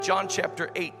John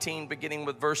chapter 18, beginning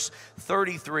with verse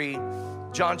 33.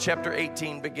 John chapter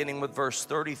 18, beginning with verse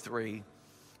 33.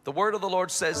 The word of the Lord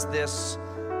says this: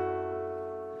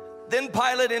 Then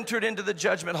Pilate entered into the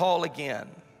judgment hall again,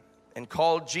 and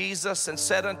called Jesus, and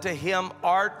said unto him,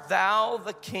 Art thou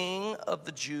the King of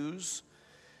the Jews?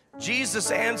 Jesus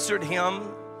answered him,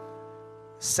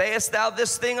 Sayest thou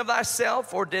this thing of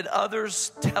thyself, or did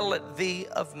others tell it thee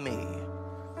of me?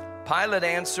 Pilate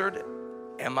answered,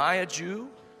 Am I a Jew?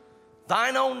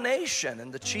 Thine own nation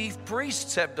and the chief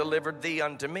priests have delivered thee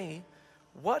unto me.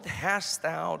 What hast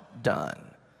thou done?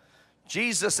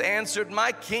 Jesus answered,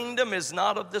 My kingdom is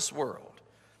not of this world.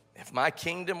 If my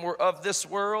kingdom were of this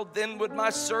world, then would my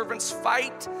servants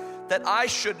fight that I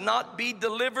should not be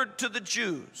delivered to the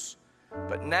Jews.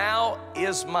 But now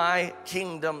is my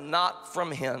kingdom not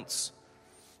from hence.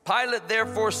 Pilate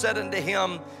therefore said unto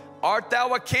him, Art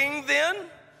thou a king then?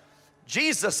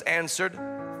 Jesus answered,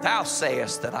 Thou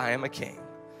sayest that I am a king.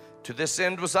 To this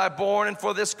end was I born, and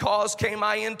for this cause came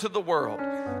I into the world,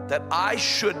 that I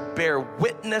should bear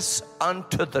witness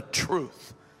unto the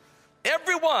truth.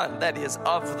 Everyone that is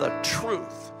of the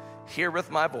truth heareth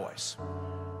my voice.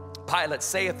 Pilate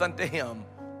saith unto him,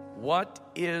 What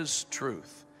is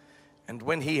truth? And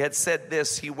when he had said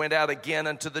this, he went out again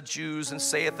unto the Jews, and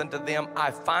saith unto them, I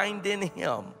find in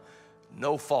him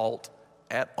no fault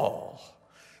at all.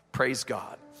 Praise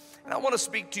God. And I want to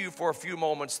speak to you for a few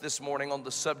moments this morning on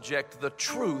the subject, the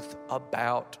truth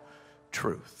about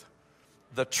truth.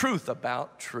 The truth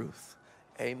about truth.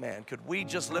 Amen. Could we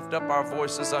just lift up our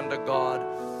voices unto God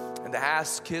and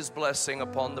ask his blessing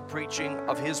upon the preaching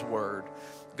of his word?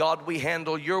 God, we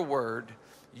handle your word.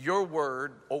 Your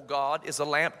word, oh God, is a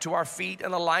lamp to our feet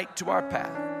and a light to our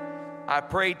path. I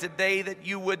pray today that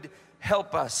you would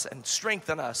help us and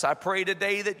strengthen us. I pray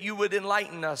today that you would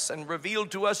enlighten us and reveal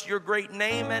to us your great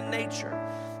name and nature,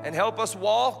 and help us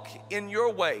walk in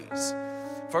your ways.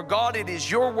 For God, it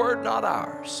is your word, not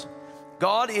ours.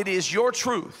 God, it is your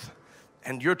truth,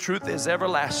 and your truth is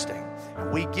everlasting.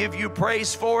 We give you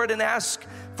praise for it and ask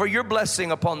for your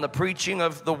blessing upon the preaching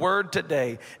of the word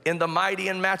today. In the mighty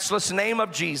and matchless name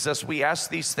of Jesus, we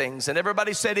ask these things. And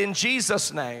everybody said, in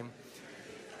Jesus' name.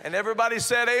 And everybody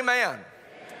said, amen.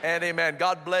 And amen.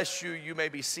 God bless you. You may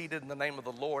be seated in the name of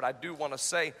the Lord. I do want to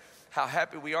say how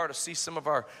happy we are to see some of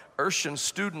our Urshan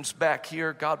students back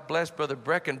here. God bless Brother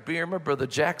Brecken Biermer, Brother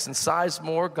Jackson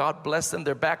Sizemore. God bless them.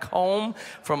 They're back home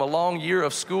from a long year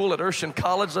of school at Urshan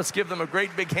College. Let's give them a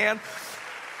great big hand.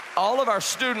 All of our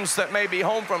students that may be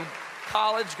home from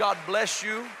college, God bless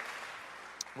you.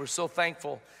 We're so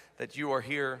thankful that you are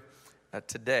here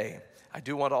today. I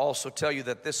do want to also tell you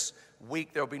that this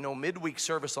week there will be no midweek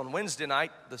service on Wednesday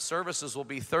night. The services will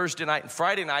be Thursday night and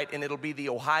Friday night, and it'll be the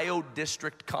Ohio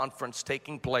District Conference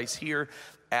taking place here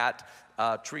at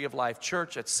Tree of Life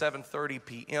Church at 7:30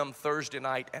 p.m. Thursday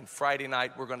night, and Friday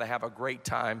night we're going to have a great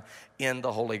time in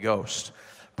the Holy Ghost.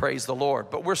 Praise the Lord.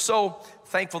 But we're so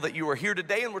thankful that you are here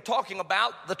today, and we're talking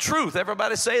about the truth.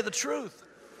 Everybody say the truth.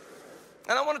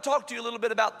 And I want to talk to you a little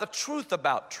bit about the truth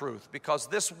about truth, because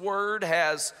this word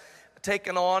has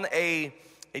taken on a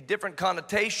different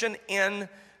connotation in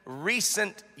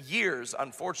recent years,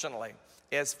 unfortunately,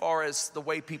 as far as the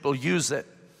way people use it.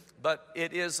 But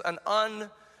it is an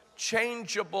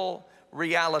unchangeable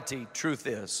reality, truth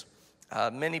is.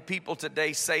 Many people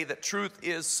today say that truth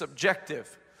is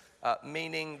subjective,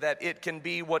 meaning that it can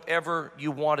be whatever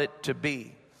you want it to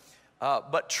be.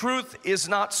 But truth is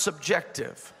not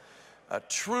subjective.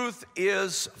 Truth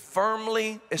is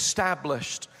firmly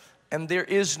established, and there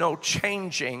is no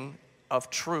changing of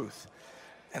truth.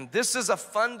 And this is a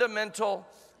fundamental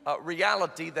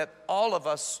reality that all of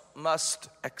us must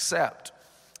accept,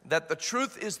 that the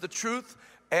truth is the truth,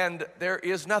 and there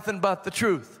is nothing but the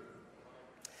truth.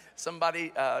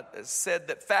 Somebody said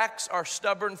that facts are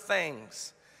stubborn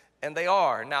things, and they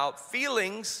are. Now,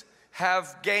 feelings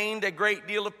have gained a great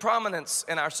deal of prominence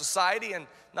in our society, and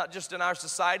not just in our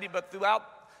society, but throughout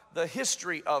the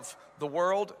history of the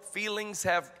world. Feelings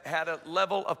have had a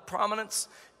level of prominence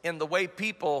in the way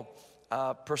people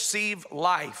perceive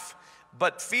life.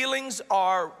 But feelings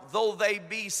are, though they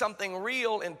be something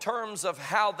real in terms of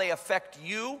how they affect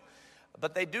you,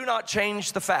 but they do not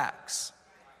change the facts,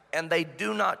 and they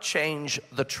do not change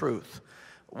the truth.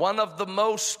 One of the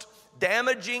most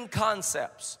damaging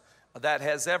concepts that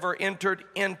has ever entered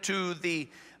into the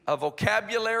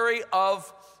vocabulary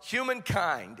of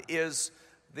humankind is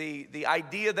the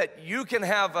idea that you can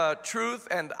have a truth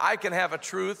and I can have a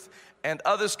truth and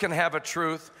others can have a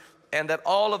truth, and that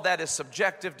all of that is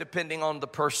subjective depending on the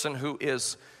person who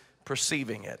is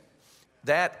perceiving it.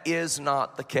 That is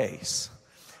not the case.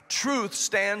 truth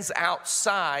stands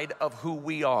outside of who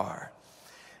we are.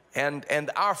 And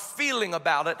our feeling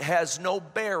about it has no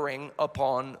bearing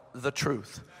upon the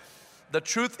truth. The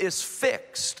truth is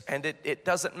fixed, and it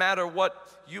doesn't matter what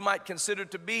you might consider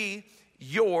to be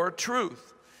your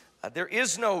truth. There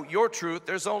is no your truth,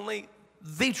 there's only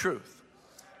the truth.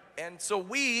 And so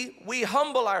we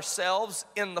humble ourselves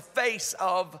in the face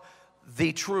of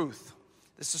the truth.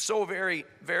 This is so very,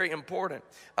 very important.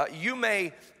 You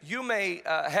may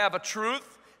have a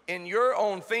truth in your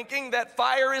own thinking that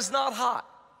fire is not hot,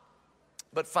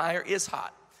 but fire is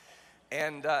hot.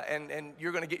 And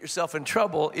you're going to get yourself in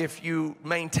trouble if you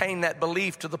maintain that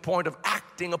belief to the point of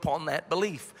acting upon that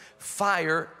belief.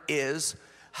 Fire is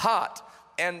hot.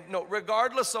 And no,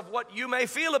 regardless of what you may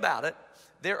feel about it,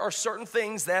 there are certain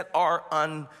things that are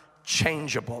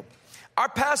unchangeable. Our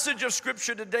passage of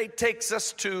Scripture today takes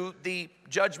us to the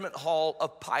judgment hall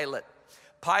of Pilate.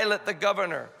 Pilate, the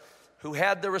governor, who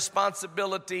had the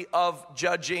responsibility of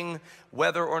judging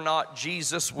whether or not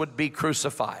Jesus would be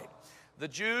crucified. The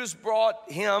Jews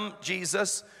brought him,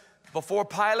 Jesus, before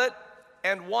Pilate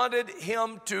and wanted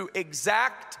him to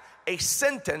exact a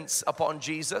sentence upon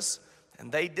Jesus.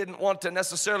 And they didn't want to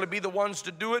necessarily be the ones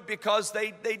to do it because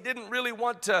they didn't really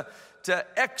want to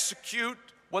execute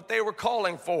what they were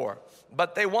calling for.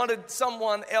 But they wanted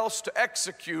someone else to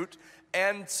execute.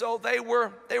 And so they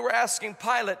were asking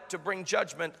Pilate to bring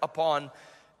judgment upon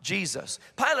Jesus.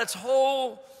 Pilate's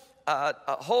whole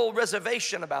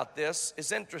reservation about this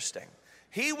is interesting.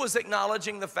 He was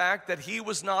acknowledging the fact that he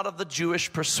was not of the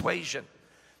Jewish persuasion,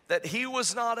 that he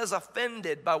was not as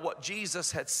offended by what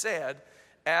Jesus had said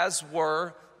as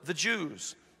were the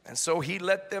Jews. And so he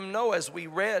let them know, as we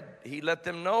read, he let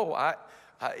them know,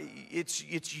 it's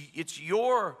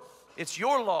your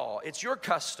law, it's your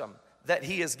custom that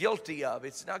he is guilty of.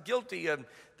 It's not guilty of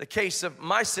the case of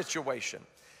my situation.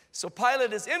 So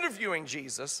Pilate is interviewing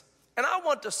Jesus, and I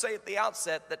want to say at the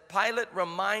outset that Pilate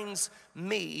reminds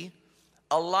me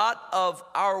a lot of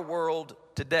our world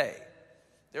today.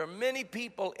 There are many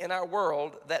people in our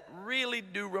world that really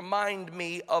do remind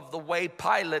me of the way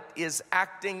Pilate is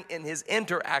acting in his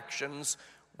interactions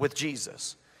with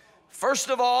Jesus. First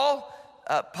of all,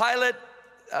 Pilate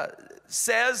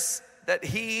says that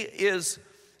he is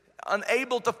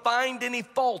unable to find any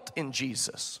fault in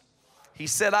Jesus. He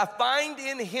said, I find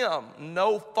in him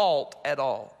no fault at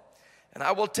all. And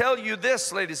I will tell you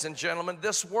this, ladies and gentlemen,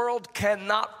 this world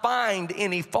cannot find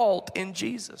any fault in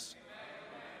Jesus.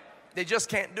 They just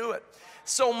can't do it.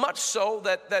 So much so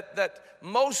that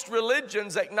most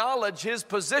religions acknowledge his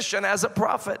position as a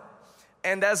prophet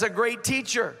and as a great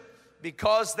teacher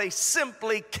because they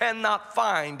simply cannot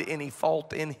find any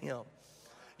fault in him.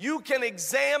 You can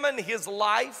examine his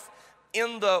life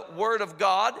in the Word of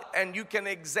God, and you can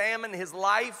examine his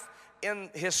life in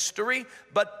history,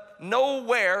 but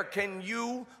nowhere can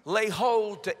you lay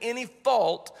hold to any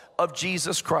fault of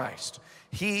Jesus Christ.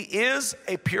 He is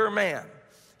a pure man.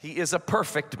 He is a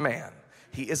perfect man.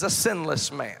 He is a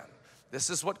sinless man. This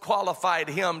is what qualified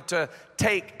him to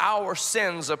take our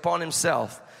sins upon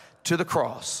himself to the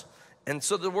cross. And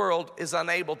so the world is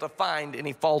unable to find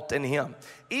any fault in him.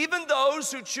 Even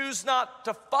those who choose not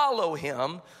to follow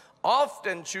him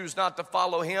often choose not to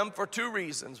follow him for two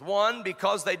reasons. One,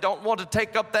 because they don't want to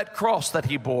take up that cross that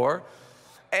he bore.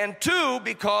 And two,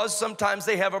 because sometimes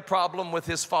they have a problem with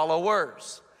his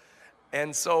followers.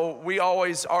 And so we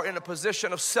always are in a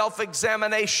position of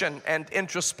self-examination and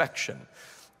introspection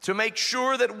to make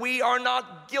sure that we are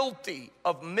not guilty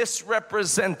of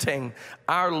misrepresenting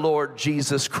our Lord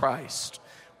Jesus Christ.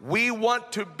 We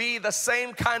want to be the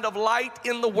same kind of light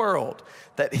in the world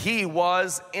that he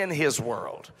was in his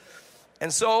world.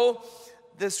 And so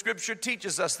the scripture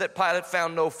teaches us that Pilate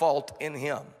found no fault in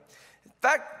him. In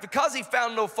fact, because he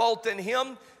found no fault in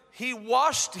him, he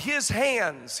washed his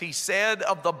hands, he said,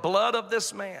 of the blood of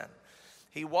this man.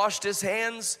 He washed his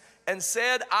hands and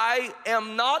said, I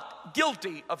am not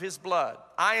guilty of his blood.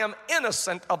 I am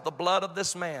innocent of the blood of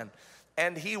this man.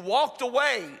 And he walked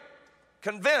away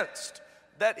convinced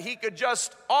that he could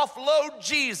just offload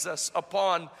Jesus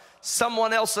upon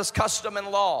someone else's custom and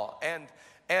law and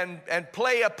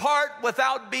play a part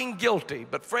without being guilty.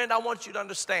 But friend, I want you to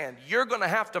understand, you're going to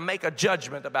have to make a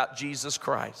judgment about Jesus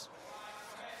Christ.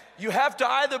 You have to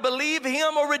either believe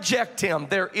him or reject him.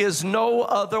 There is no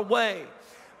other way.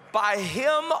 By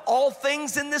him, all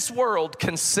things in this world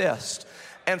consist.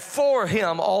 And for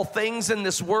him, all things in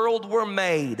this world were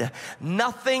made.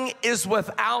 Nothing is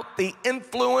without the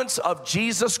influence of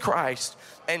Jesus Christ.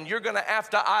 And you're going to have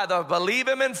to either believe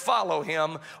him and follow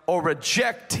him or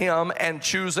reject him and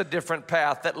choose a different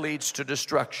path that leads to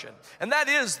destruction. And that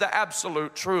is the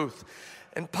absolute truth.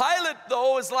 And Pilate,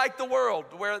 though, is like the world,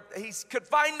 where he could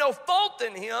find no fault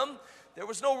in him. There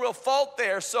was no real fault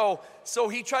there, so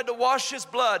he tried to wash his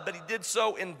blood, but he did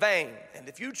so in vain. And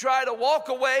if you try to walk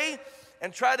away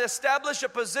and try to establish a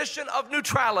position of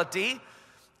neutrality,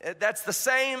 that's the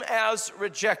same as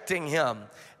rejecting him,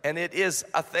 and it is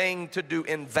a thing to do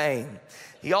in vain.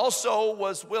 He also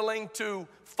was willing to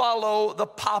follow the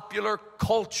popular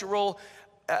cultural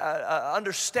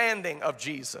understanding of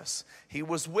Jesus. He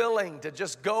was willing to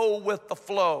just go with the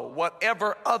flow,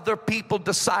 whatever other people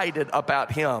decided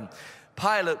about him.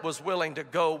 Pilate was willing to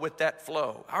go with that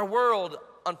flow. Our world,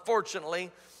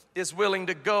 unfortunately, is willing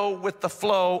to go with the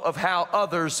flow of how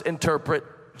others interpret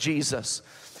Jesus.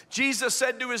 Jesus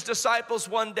said to his disciples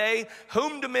one day,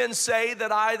 "Whom do men say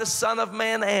that I, the Son of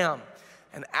Man, am?"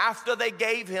 And after they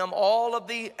gave him all of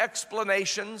the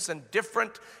explanations and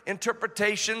different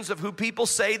interpretations of who people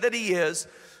say that he is,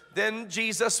 then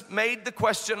Jesus made the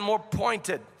question more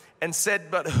pointed and said,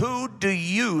 "But who do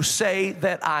you say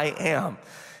that I am?"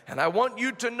 And I want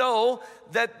you to know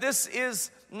that this is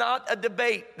not a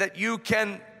debate that you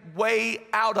can weigh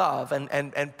out of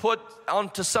and put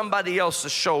onto somebody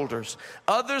else's shoulders.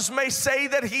 Others may say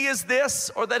that he is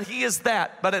this or that he is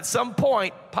that, but at some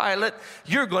point, Pilate,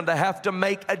 you're going to have to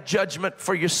make a judgment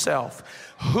for yourself.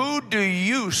 Who do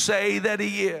you say that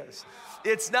he is?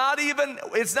 It's not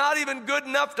even good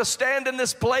enough to stand in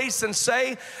this place and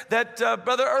say that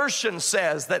Brother Urshan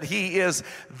says that he is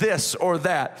this or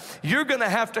that. You're going to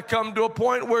have to come to a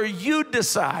point where you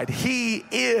decide he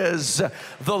is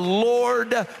the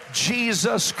Lord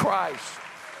Jesus Christ.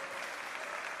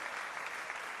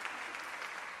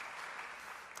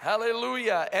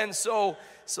 Hallelujah. And so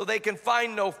they can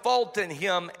find no fault in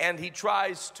him, and he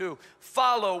tries to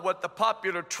follow what the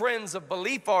popular trends of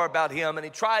belief are about him, and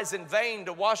he tries in vain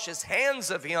to wash his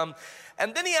hands of him.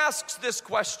 And then he asks this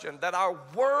question that our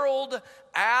world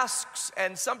asks,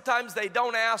 and sometimes they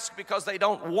don't ask because they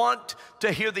don't want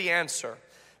to hear the answer.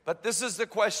 But this is the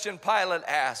question Pilate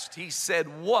asked. He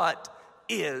said, "What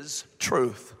is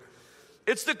truth?"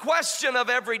 It's the question of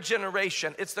every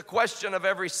generation. It's the question of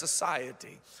every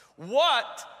society.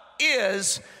 What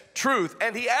is truth?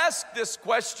 And he asked this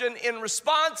question in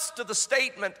response to the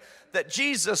statement that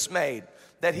Jesus made,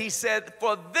 that he said,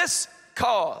 "For this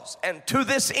cause and to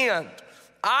this end,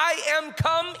 I am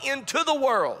come into the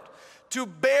world to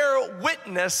bear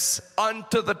witness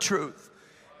unto the truth."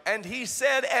 And he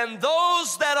said, "And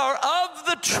those that are of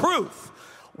the truth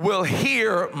will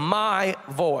hear my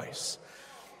voice."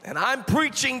 And I'm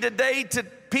preaching today to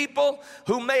people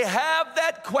who may have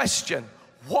that question,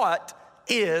 what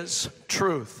is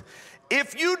truth?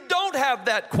 If you don't have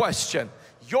that question,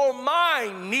 your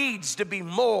mind needs to be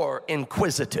more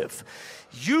inquisitive.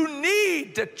 You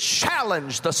need to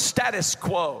challenge the status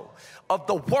quo of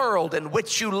the world in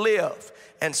which you live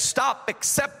and stop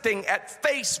accepting at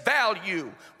face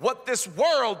value what this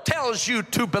world tells you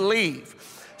to believe.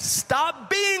 Stop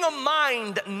being a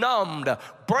mind-numbed,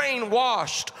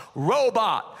 brainwashed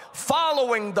robot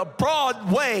following the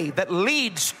broad way that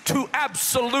leads to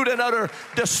absolute and utter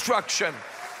destruction.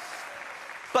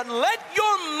 But let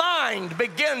your mind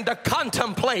begin to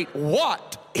contemplate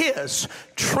what is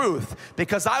truth,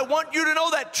 because I want you to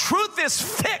know that truth is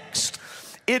fixed.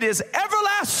 It is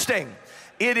everlasting.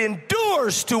 It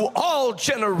endures to all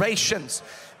generations.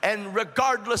 And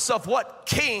regardless of what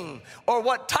king or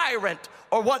what tyrant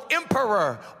or what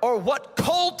emperor or what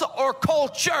cult or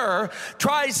culture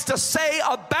tries to say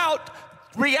about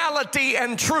reality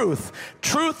and truth,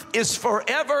 truth is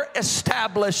forever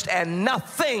established and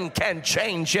nothing can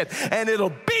change it, and it'll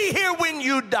be here when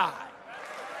you die.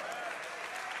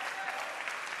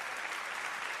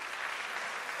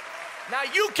 Now,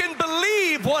 you can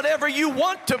believe whatever you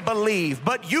want to believe,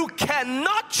 but you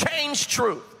cannot change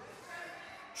truth.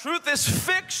 Truth is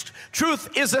fixed.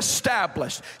 Truth is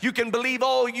established. You can believe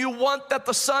all you want that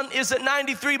the sun is at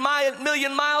 93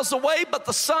 million miles away, but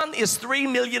the sun is 93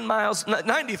 million miles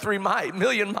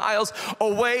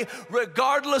away,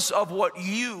 regardless of what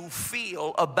you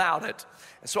feel about it.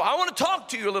 And so I want to talk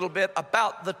to you a little bit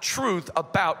about the truth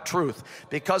about truth,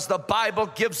 because the Bible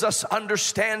gives us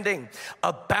understanding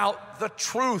about the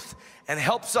truth and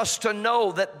helps us to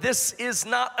know that this is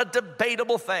not a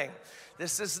debatable thing.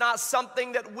 This is not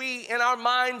something that we in our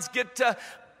minds get to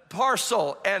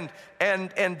parcel and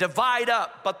divide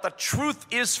up, but the truth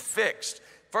is fixed.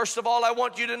 First of all, I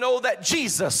want you to know that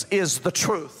Jesus is the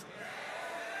truth.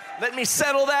 Let me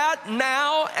settle that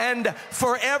now and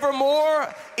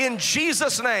forevermore in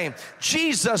Jesus' name.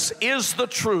 Jesus is the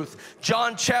truth.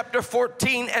 John chapter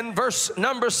 14 and verse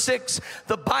number 6,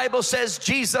 the Bible says,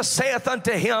 Jesus saith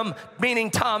unto him,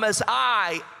 meaning Thomas,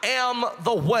 I am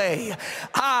the way,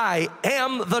 I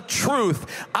am the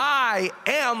truth, I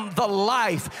am the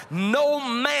life. No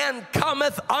man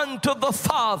cometh unto the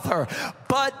Father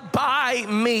but by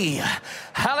me.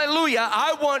 Hallelujah.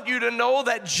 I want you to know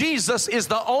that Jesus is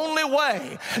the only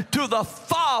way to the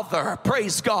Father.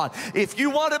 Praise God. If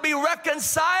you want to be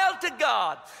reconciled to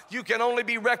God, you can only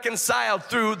be reconciled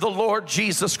through the Lord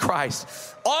Jesus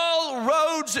Christ. All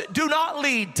roads do not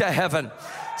lead to heaven.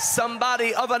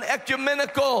 Somebody of an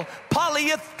ecumenical,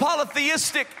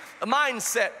 polytheistic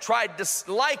mindset tried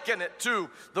to liken it to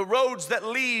the roads that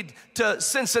lead to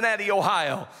Cincinnati,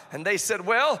 Ohio. And they said,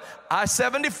 well,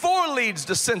 I-74 leads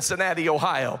to Cincinnati,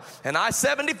 Ohio. And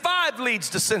I-75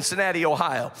 leads to Cincinnati,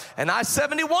 Ohio. And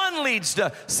I-71 leads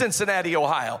to Cincinnati,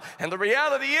 Ohio. And the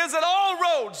reality is that all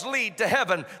roads lead to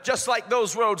heaven, just like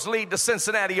those roads lead to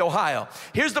Cincinnati, Ohio.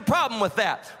 Here's the problem with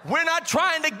that. We're not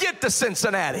trying to get to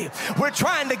Cincinnati. We're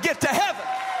trying to get to heaven.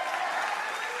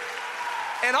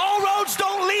 And all roads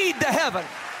don't lead to heaven.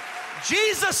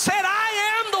 Jesus said,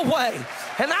 I am the way,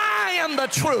 and I am the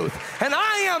truth, and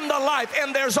I am the life,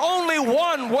 and there's only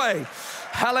one way.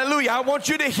 Hallelujah. I want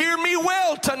you to hear me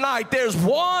well tonight. There's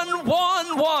one way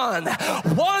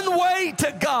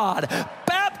to God.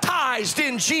 Baptized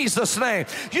in Jesus' name.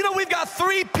 You know, we've got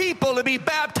 3 people to be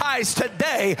baptized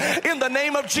today in the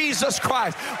name of Jesus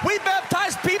Christ. We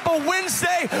baptize people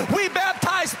Wednesday. We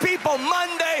baptize people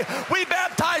Monday. We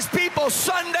baptize people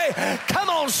Sunday. Come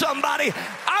on, somebody.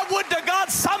 I would to God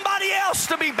somebody else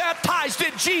to be baptized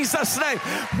in Jesus' name.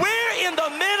 We're in the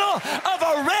middle of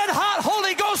a red-hot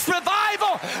Holy Ghost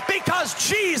revival because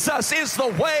Jesus is the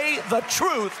way, the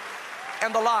truth,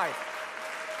 and the life.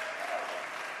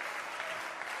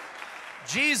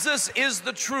 Jesus is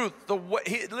the truth.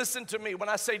 Listen to me. When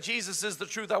I say Jesus is the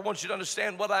truth, I want you to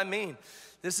understand what I mean.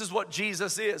 This is what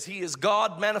Jesus is. He is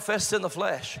God manifest in the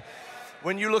flesh.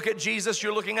 When you look at Jesus,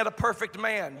 you're looking at a perfect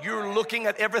man. You're looking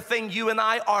at everything you and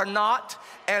I are not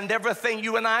and everything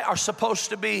you and I are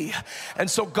supposed to be. And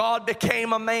so God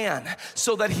became a man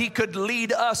so that he could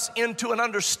lead us into an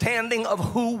understanding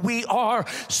of who we are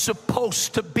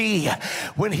supposed to be.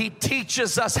 When he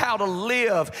teaches us how to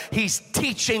live, he's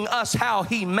teaching us how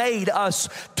he made us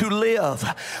to live.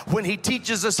 When he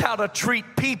teaches us how to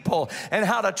treat people and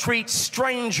how to treat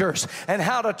strangers and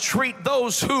how to treat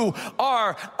those who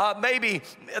are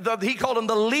he called them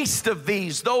the least of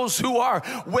these, those who are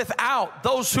without,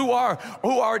 those who are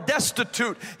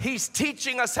destitute. He's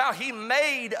teaching us how he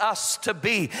made us to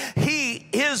be. He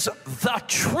is the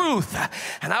truth.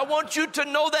 And I want you to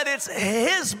know that it's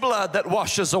his blood that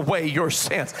washes away your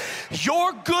sins.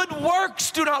 Your good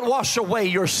works do not wash away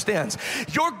your sins.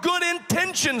 Your good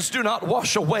intentions do not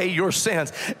wash away your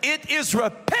sins. It is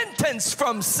repentance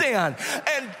from sin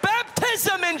and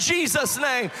baptism in Jesus'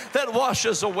 name that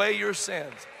washes away your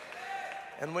sins.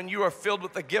 And when you are filled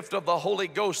with the gift of the Holy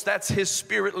Ghost, that's his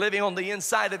spirit living on the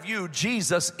inside of you.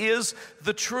 Jesus is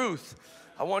the truth.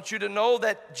 I want you to know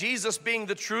that Jesus being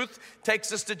the truth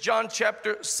takes us to John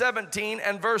chapter 17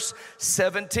 and verse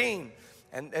 17.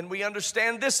 And we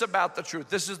understand this about the truth.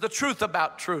 This is the truth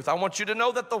about truth. I want you to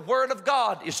know that the word of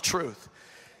God is truth.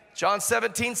 John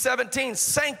 17:17,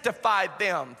 sanctify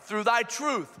them through thy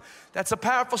truth. That's a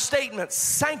powerful statement.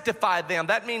 Sanctify them.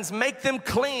 That means make them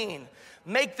clean,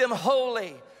 make them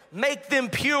holy, make them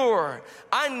pure.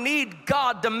 I need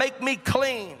God to make me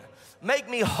clean, make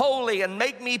me holy, and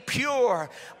make me pure.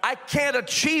 I can't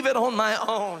achieve it on my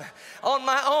own. On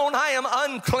my own, I am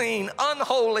unclean,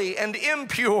 unholy, and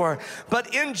impure.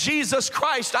 But in Jesus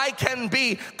Christ, I can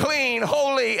be clean,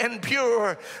 holy, and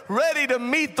pure, ready to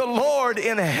meet the Lord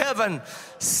in heaven.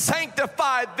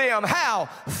 Sanctify them. How?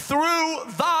 Through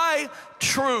thy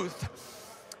truth.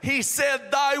 He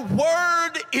said, thy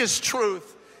word is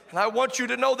truth. And I want you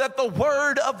to know that the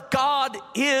word of God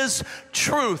is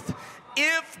truth.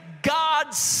 If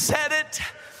God said it,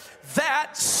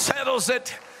 that settles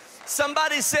it.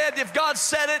 Somebody said, if God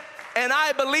said it and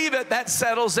I believe it, that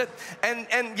settles it.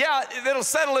 And yeah, it'll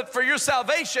settle it for your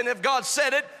salvation if God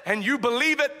said it and you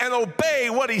believe it and obey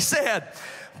what he said.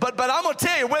 But I'm going to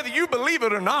tell you, whether you believe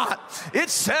it or not,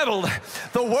 it's settled.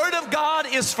 The word of God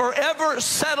is forever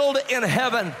settled in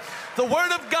heaven. The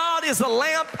Word of God is a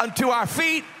lamp unto our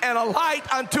feet and a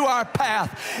light unto our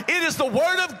path. It is the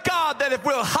Word of God that if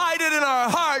we'll hide it in our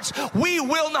hearts, we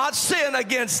will not sin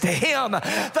against Him.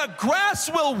 The grass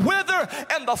will wither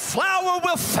and the flower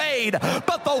will fade,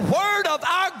 but the Word of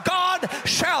our God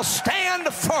shall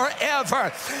stand forever.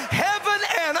 Heaven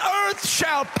and earth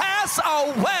shall pass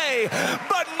away,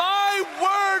 but my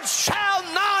word shall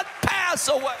not pass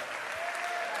away.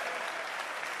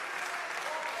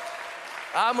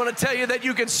 I'm going to tell you that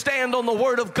you can stand on the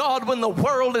Word of God when the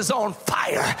world is on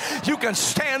fire. You can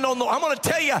stand on I'm going to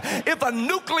tell you, if a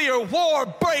nuclear war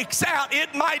breaks out,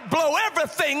 it might blow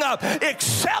everything up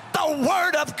except the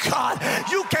Word of God.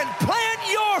 You can plant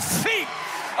your feet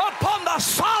upon the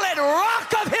solid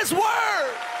rock of His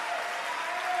Word.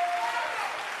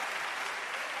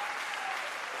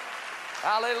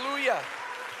 Hallelujah.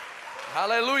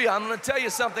 Hallelujah. I'm going to tell you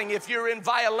something. If you're in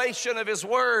violation of His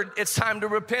Word, it's time to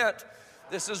repent.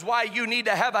 This is why you need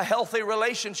to have a healthy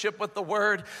relationship with the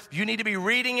Word. You need to be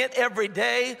reading it every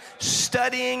day,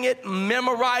 studying it,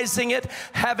 memorizing it,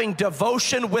 having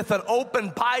devotion with an open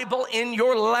Bible in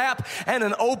your lap and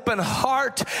an open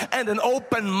heart and an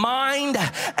open mind,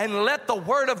 and let the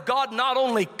Word of God not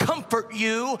only comfort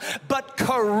you, but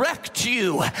correct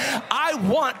you. I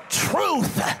want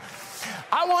truth.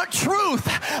 I want truth.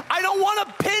 I don't want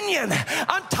opinion.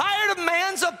 I'm tired of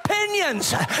man's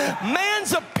opinions.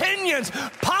 Man's opinions.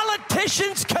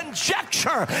 Politicians'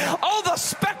 conjecture. Oh, the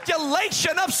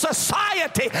speculation of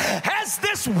society has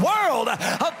this world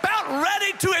about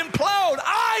ready to implode.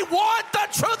 I want the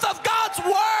truth of God's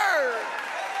Word.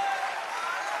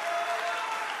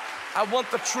 I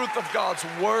want the truth of God's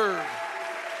Word.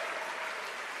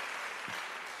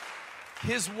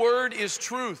 His Word is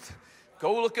truth.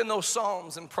 Go look in those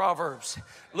Psalms and Proverbs.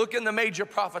 Look in the major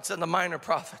prophets and the minor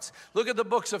prophets. Look at the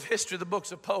books of history, the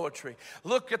books of poetry.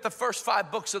 Look at the first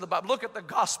 5 books of the Bible. Look at the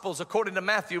Gospels according to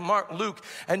Matthew, Mark, Luke,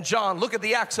 and John. Look at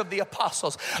the Acts of the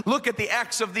Apostles. Look at the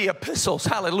Acts of the Epistles.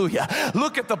 Hallelujah.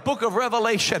 Look at the book of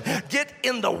Revelation. Get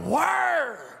in the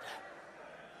Word,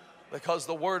 because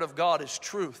the Word of God is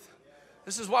truth.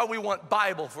 This is why we want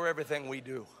Bible for everything we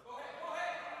do.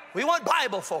 We want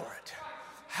Bible for it.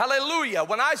 Hallelujah.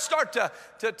 When I start to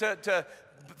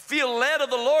feel led of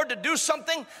the Lord to do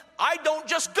something, I don't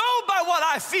just go by what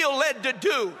I feel led to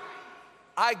do.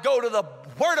 I go to the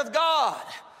Word of God.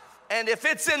 And if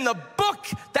it's in the book,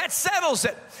 that settles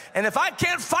it. And if I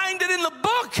can't find it in the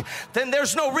book, then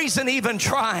there's no reason even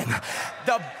trying.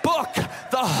 The book,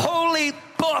 the holy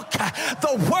book,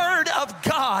 the Word of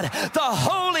God, the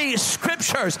Holy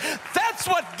Scriptures, that's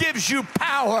what gives you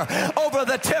power over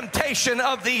the temptation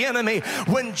of the enemy.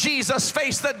 When Jesus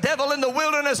faced the devil in the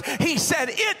wilderness, He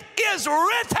said, "It is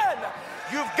written."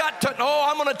 You've got to,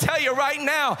 I'm going to tell you right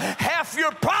now, half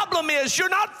your problem is you're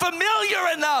not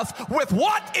familiar enough with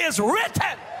what is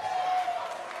written.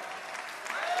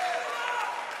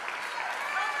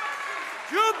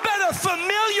 You better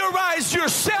familiarize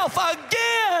yourself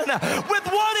again with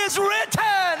what is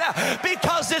written,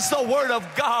 because it's the Word of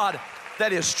God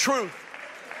that is truth.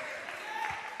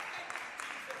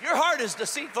 Your heart is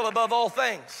deceitful above all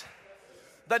things.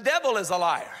 The devil is a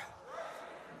liar.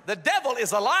 The devil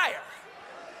is a liar.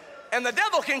 And the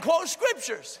devil can quote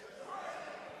scriptures.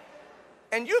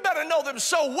 And you better know them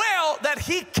so well that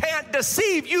he can't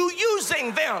deceive you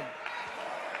using them.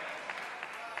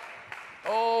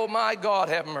 Oh my God,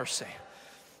 have mercy.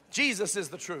 Jesus is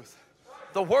the truth.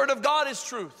 The Word of God is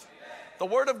truth. The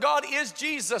Word of God is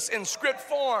Jesus in script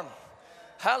form.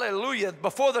 Hallelujah.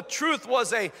 Before the truth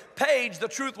was a page, the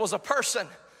truth was a person.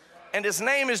 And His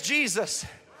name is Jesus.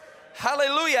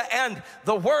 Hallelujah. And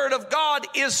the Word of God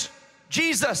is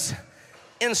Jesus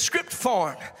in script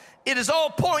form. It is all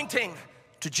pointing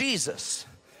to Jesus.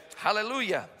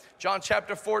 Hallelujah. John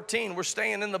chapter 14, we're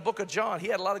staying in the book of John. He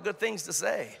had a lot of good things to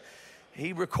say.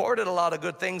 He recorded a lot of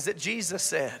good things that Jesus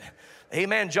said.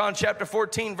 Amen. John chapter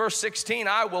 14, verse 16,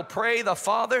 I will pray the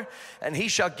Father, and He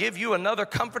shall give you another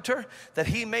comforter, that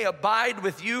He may abide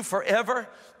with you forever,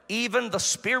 even the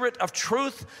Spirit of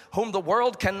truth, whom the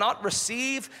world cannot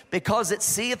receive, because it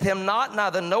seeth Him not,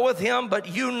 neither knoweth Him, but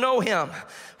you know Him.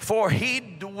 For He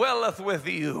dwelleth with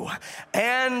you,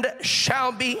 and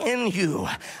shall be in you.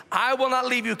 I will not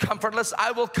leave you comfortless,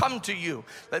 I will come to you.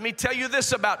 Let me tell you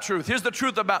this about truth. Here's the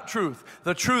truth about truth.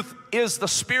 The truth is the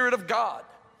Spirit of God.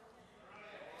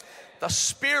 The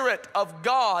Spirit of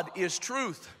God is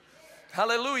truth.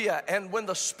 Hallelujah. And when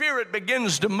the Spirit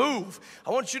begins to move, I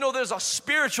want you to know there's a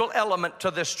spiritual element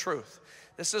to this truth.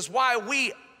 This is why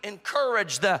we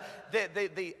encourage the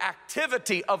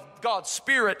activity of God's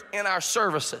Spirit in our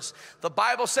services. The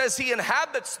Bible says He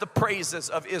inhabits the praises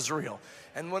of Israel.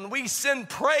 And when we send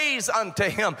praise unto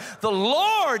Him, the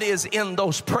Lord is in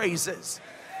those praises.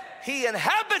 He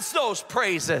inhabits those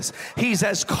praises. He's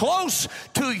as close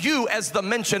to you as the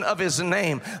mention of His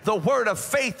name. The word of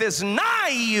faith is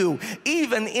nigh you,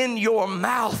 even in your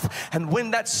mouth. And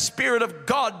when that Spirit of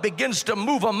God begins to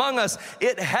move among us,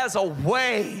 it has a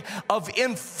way of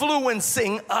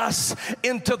influencing us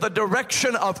into the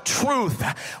direction of truth.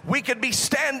 We could be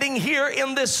standing here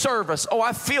in this service. Oh,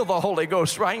 I feel the Holy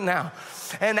Ghost right now.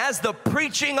 And as the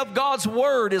preaching of God's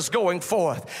word is going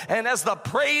forth, and as the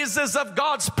praises of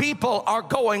God's people are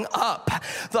going up,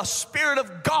 the Spirit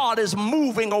of God is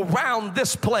moving around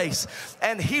this place,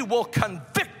 and He will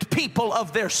convict people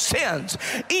of their sins,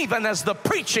 even as the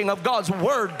preaching of God's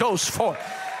word goes forth.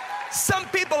 Some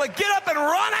people will get up and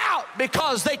run out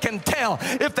because they can tell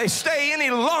if they stay any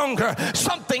longer,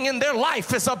 something in their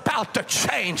life is about to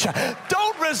change.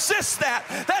 Don't resist that.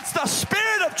 That's the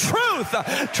Spirit of truth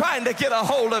trying to get a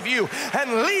hold of you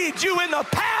and lead you in the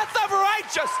path of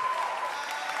righteousness.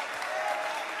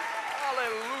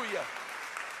 Hallelujah.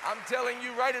 I'm telling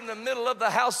you, right in the middle of the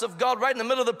house of God, right in the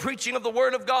middle of the preaching of the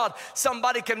Word of God,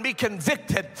 somebody can be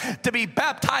convicted to be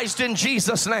baptized in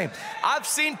Jesus' name. I've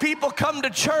seen people come to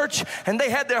church and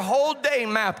they had their whole day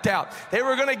mapped out. They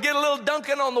were going to get a little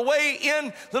Dunkin' on the way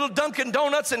in, little Dunkin'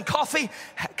 Donuts and coffee,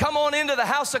 come on into the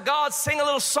house of God, sing a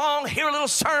little song, hear a little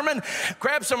sermon,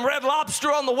 grab some Red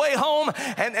Lobster on the way home,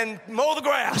 and mow the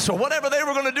grass or whatever they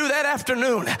were going to do that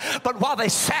afternoon. But while they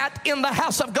sat in the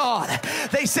house of God,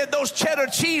 they said those cheddar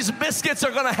cheese biscuits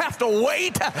are going to have to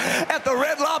wait at the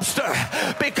Red Lobster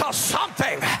because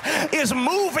something is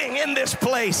moving in this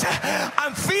place.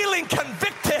 I'm feeling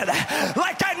convicted,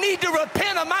 like I need to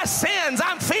repent of my sins.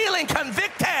 I'm feeling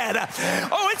convicted.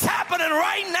 Oh, it's happening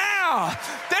right now.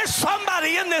 There's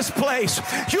somebody in this place.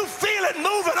 You feel it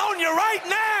moving on you right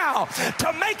now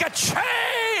to make a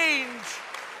change.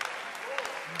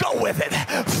 Go with it.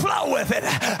 Flow with it.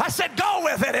 I said go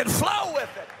with it and flow with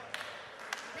it.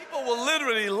 People will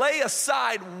literally lay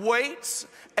aside weights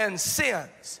and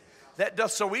sins that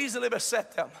does so easily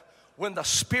beset them when the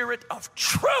Spirit of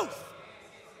truth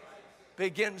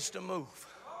begins to move.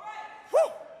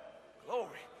 Woo!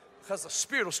 Glory. Because the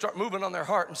Spirit will start moving on their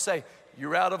heart and say,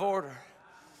 you're out of order.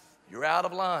 You're out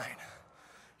of line.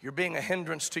 You're being a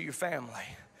hindrance to your family.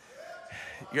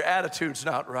 Your attitude's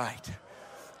not right.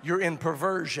 You're in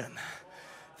perversion.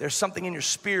 There's something in your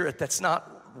spirit that's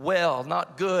not well,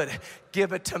 not good.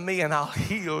 Give it to me and I'll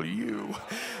heal you.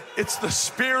 It's the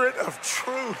Spirit of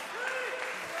truth.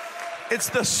 It's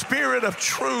the Spirit of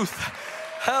truth.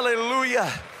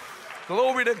 Hallelujah.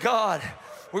 Glory to God.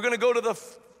 We're going to go to the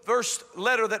first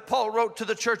letter that Paul wrote to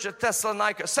the church at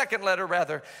Thessalonica, second letter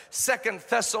rather, 2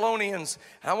 Thessalonians.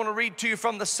 And I want to read to you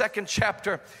from the 2nd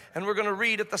chapter, and we're going to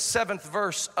read at the 7th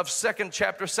verse of 2nd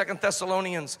chapter, 2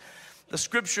 Thessalonians. The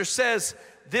scripture says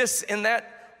this in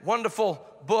that wonderful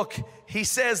book. He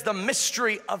says, the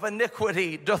mystery of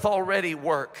iniquity doth already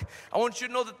work. I want you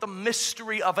to know that the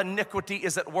mystery of iniquity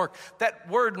is at work. That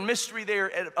word mystery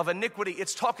there of iniquity,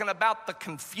 it's talking about the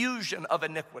confusion of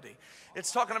iniquity.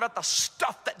 It's talking about the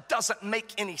stuff that doesn't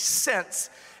make any sense.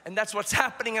 And that's what's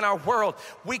happening in our world.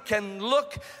 We can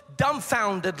look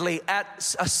dumbfoundedly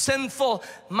at a sinful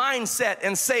mindset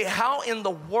and say, how in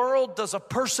the world does a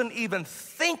person even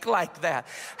think like that?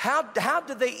 How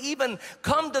do they even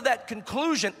come to that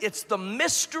conclusion? It's the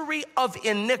mystery of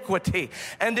iniquity,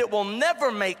 and it will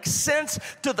never make sense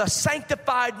to the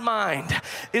sanctified mind.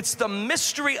 It's the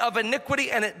mystery of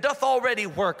iniquity, and it doth already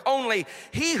work. Only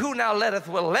he who now letteth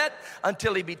will let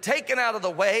until he be taken out of the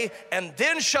way, and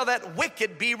then shall that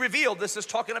wicked be revealed. This is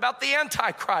talking about the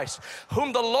Antichrist,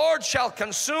 whom the Lord shall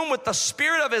consume with the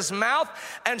spirit of his mouth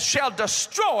and shall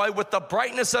destroy with the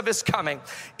brightness of his coming.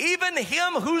 Even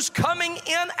him who's coming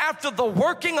in after the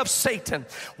working of Satan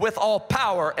with all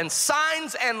power and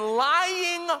signs and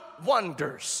lying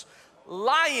wonders,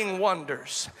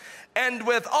 and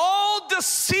with all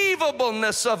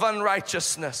deceivableness of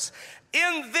unrighteousness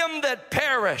in them that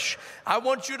perish. I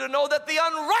want you to know that the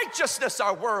unrighteousness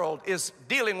our world is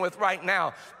dealing with right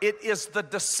now, it is the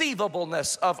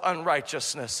deceivableness of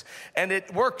unrighteousness, and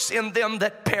it works in them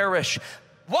that perish.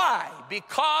 Why?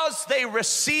 Because they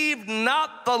received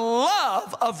not the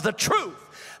love of the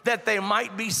truth, that they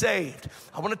might be saved.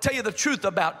 I want to tell you the truth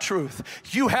about truth.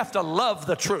 You have to love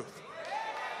the truth.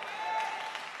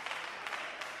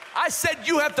 I said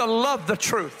you have to love the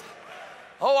truth.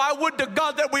 Oh, I would to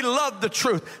God that we love the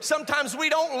truth. Sometimes we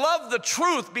don't love the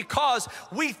truth because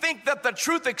we think that the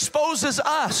truth exposes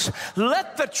us.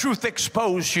 Let the truth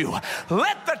expose you.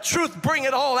 Let the truth bring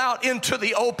it all out into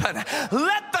the open.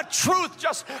 Let the truth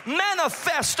just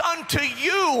manifest unto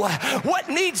you what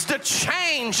needs to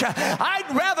change.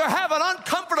 I'd rather have an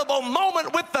uncomfortable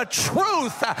moment with the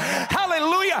truth,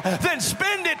 hallelujah, than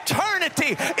spend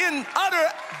eternity in utter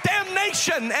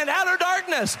damnation and outer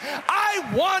darkness.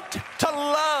 I want to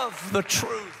love the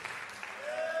truth.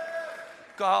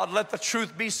 God, let the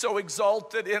truth be so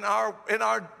exalted in our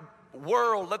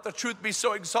world. Let the truth be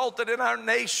so exalted in our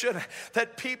nation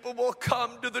that people will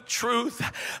come to the truth.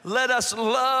 Let us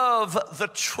love the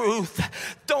truth.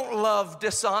 Don't love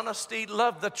dishonesty,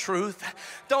 love the truth.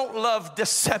 Don't love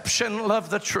deception, love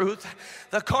the truth.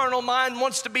 The carnal mind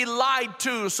wants to be lied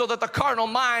to so that the carnal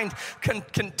mind can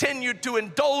continue to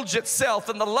indulge itself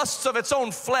in the lusts of its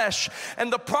own flesh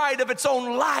and the pride of its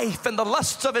own life and the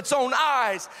lusts of its own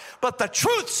eyes. But the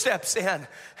truth steps in,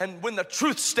 and when the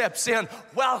truth steps in,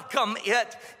 welcome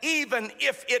it, even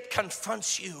if it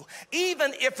confronts you,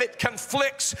 even if it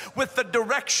conflicts with the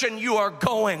direction you are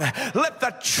going. Let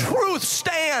the truth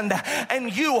stand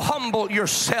and you humble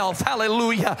yourself.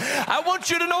 Hallelujah. I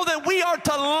want you to know that we are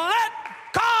to let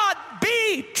God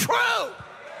be true. Oh,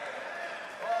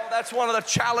 that's one of the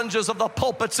challenges of the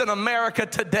pulpits in America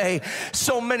today.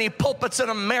 So many pulpits in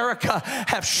America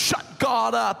have shut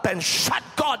God up and shut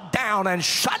God down and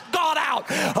shut God out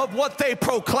of what they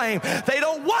proclaim. They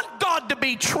don't want God to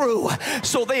be true,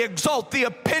 so they exalt the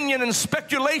opinion and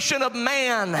speculation of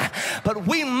man. But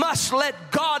we must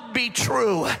let God be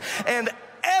true and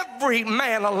every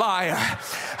man a liar.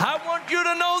 I want you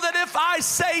to know that if I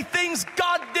say things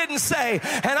God didn't say,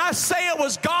 and I say it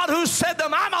was God who said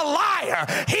them, I'm a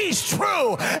liar. He's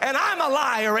true, and I'm a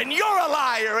liar, and you're a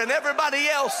liar, and everybody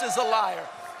else is a liar.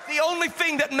 The only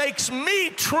thing that makes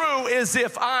me true is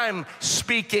if I'm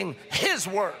speaking His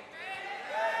word.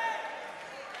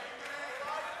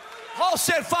 Paul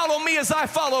said, follow me as I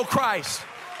follow Christ.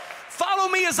 Follow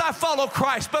me as I follow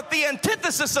Christ. But the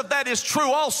antithesis of that is true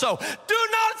also. Do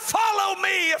not follow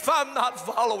me if I'm not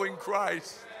following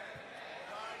Christ.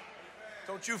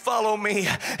 Don't you follow me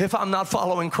if I'm not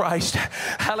following Christ.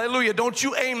 Hallelujah. Don't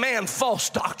you amen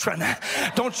false doctrine.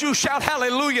 Don't you shout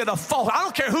hallelujah to false. I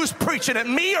don't care who's preaching it,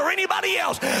 me or anybody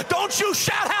else. Don't you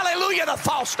shout hallelujah to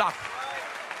false doctrine.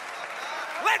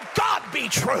 Let God be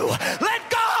true. Let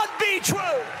God be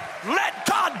true. Let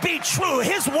God be true.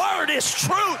 His word is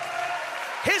truth.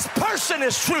 His person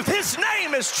is truth. His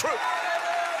name is truth.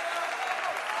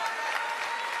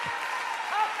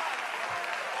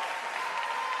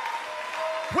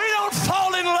 We don't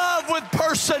fall in love with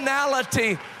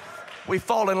personality. We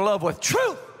fall in love with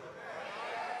truth.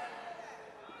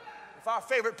 If our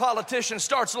favorite politician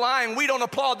starts lying, we don't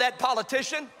applaud that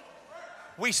politician.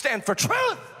 We stand for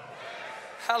truth.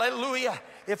 Hallelujah.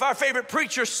 If our favorite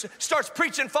preacher starts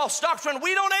preaching false doctrine,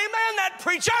 we don't amen that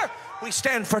preacher. We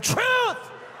stand for truth.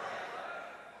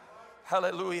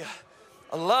 Hallelujah.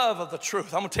 A love of the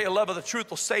truth. I'm going to tell you, a love of the truth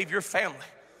will save your family.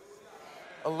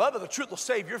 A love of the truth will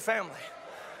save your family.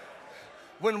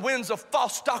 When winds of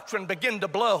false doctrine begin to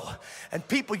blow and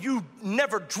people you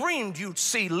never dreamed you'd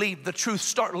see leave the truth,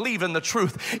 start leaving the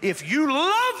truth. If you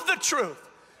love the truth,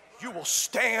 you will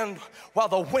stand while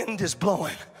the wind is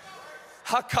blowing.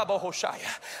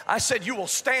 I said you will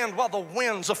stand while the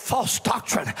winds of false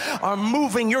doctrine are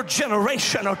moving your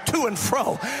generation to and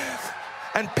fro.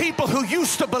 And people who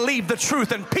used to believe the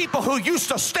truth and people who used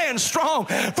to stand strong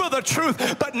for the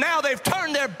truth, but now they've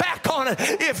turned their back on it.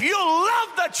 If you love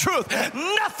the truth,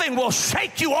 nothing will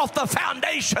shake you off the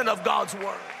foundation of God's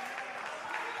word.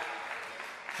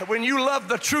 When you love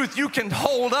the truth, you can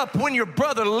hold up when your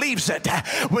brother leaves it.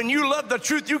 When you love the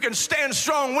truth, you can stand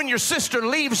strong when your sister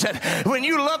leaves it. When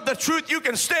you love the truth, you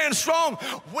can stand strong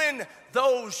when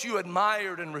those you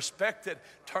admired and respected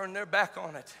turn their back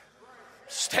on it.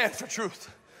 Stand for truth.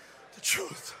 The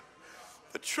truth.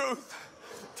 The truth.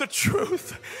 The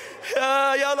truth.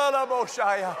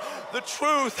 The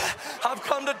truth. I've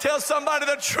come to tell somebody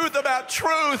the truth about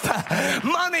truth.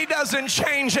 Money doesn't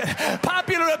change it.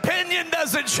 Popular opinion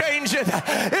doesn't change it.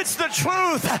 It's the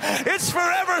truth. It's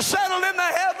forever settled in the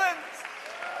heavens.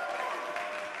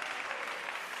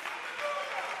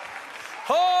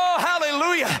 Oh,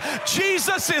 hallelujah.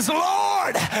 Jesus is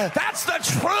Lord. That's the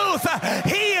truth.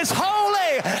 He is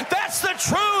holy. That's the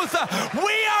truth.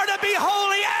 We are to be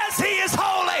holy as He is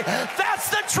holy. That's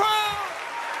the truth.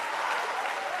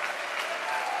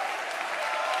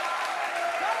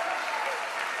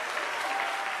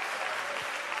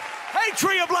 Hey,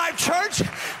 Tree of Life Church,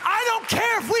 I don't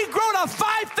care if we grow to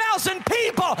 5,000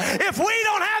 people. If we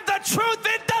don't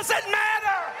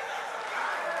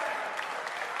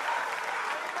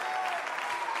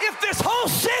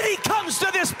then he comes to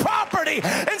this property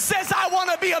and says, I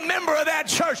want to be a member of that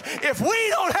church. If we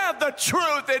don't have the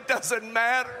truth, it doesn't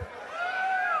matter.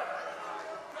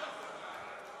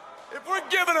 If we're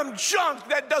giving them junk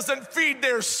that doesn't feed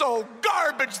their soul,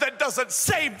 garbage that doesn't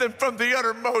save them from the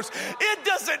uttermost, it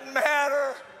doesn't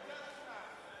matter.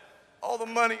 All the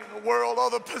money in the world, all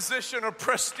the position or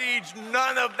prestige,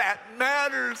 none of that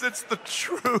matters. It's the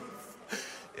truth.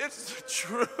 It's the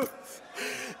truth.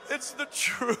 It's the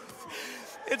truth.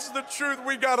 It's the truth.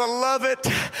 We gotta love it.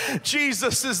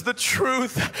 Jesus is the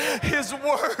truth. His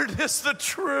word is the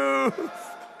truth.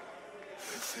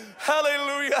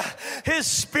 Hallelujah. His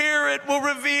Spirit will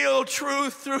reveal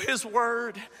truth through His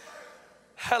word.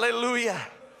 Hallelujah.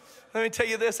 Let me tell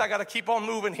you this. I got to keep on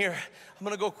moving here. I'm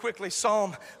going to go quickly.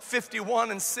 Psalm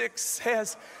 51:6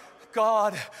 says,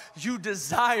 God, you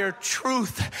desire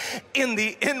truth in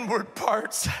the inward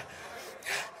parts.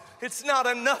 It's not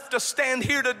enough to stand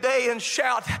here today and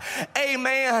shout,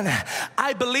 amen.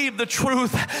 I believe the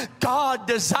truth. God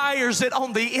desires it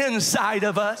on the inside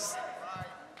of us.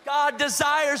 God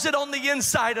desires it on the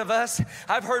inside of us.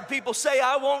 I've heard people say,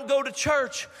 I won't go to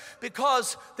church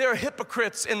because there are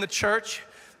hypocrites in the church.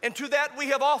 And to that we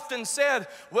have often said,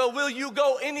 well, will you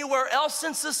go anywhere else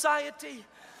in society?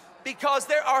 Because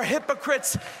there are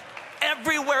hypocrites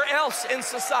everywhere else in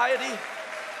society.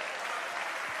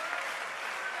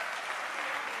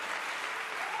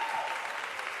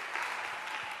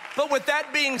 But with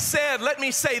that being said, let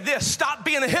me say this. Stop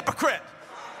being a hypocrite.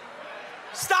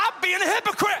 Stop being a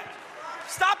hypocrite.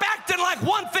 Stop acting like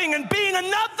one thing and being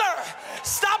another.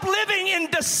 Stop living in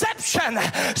deception.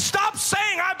 Stop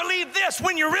saying, I believe this,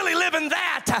 when you're really living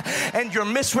that. And you're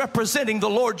misrepresenting the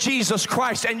Lord Jesus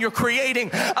Christ, and you're creating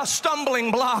a stumbling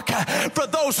block for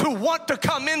those who want to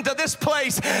come into this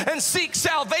place and seek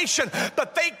salvation,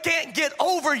 but they can't get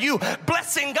over you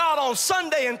blessing God on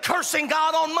Sunday and cursing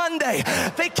God on Monday.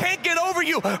 They can't get over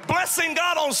you blessing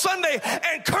God on Sunday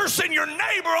and cursing your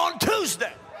neighbor on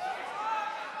Tuesday.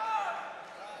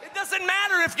 It doesn't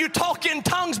matter if you talk in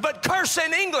tongues but curse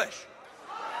in English.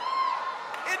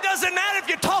 It doesn't matter if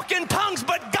you talk in tongues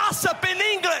but gossip in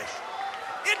English.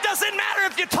 It doesn't matter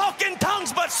if you talk in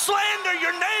tongues but slander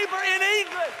your neighbor in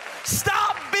English.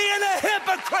 Stop being a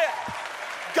hypocrite.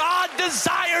 God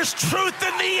desires truth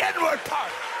in the inward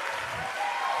part.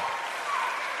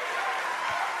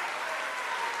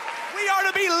 We are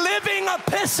to be living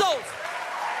epistles.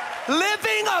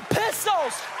 Living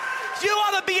epistles. You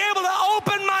ought to be able to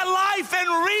open my life and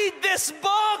read this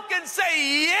book and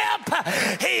say,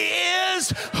 yep, he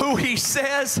is who he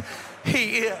says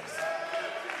he is.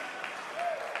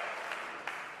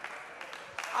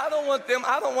 I don't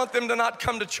want them to not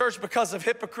come to church because of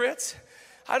hypocrites.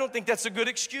 I don't think that's a good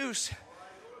excuse.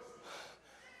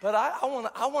 But I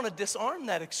want to disarm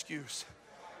that excuse.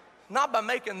 Not by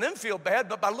making them feel bad,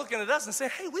 but by looking at us and saying,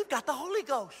 hey, we've got the Holy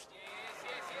Ghost.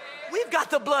 We've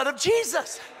got the blood of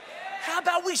Jesus. How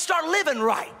about we start living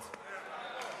right?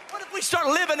 What if we start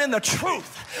living in the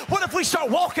truth? What if we start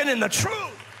walking in the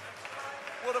truth?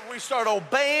 What if we start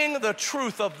obeying the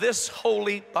truth of this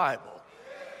holy Bible?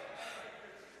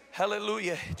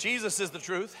 Hallelujah. Jesus is the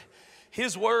truth.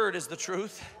 His word is the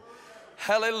truth.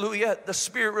 Hallelujah. The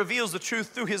Spirit reveals the truth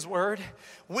through His word.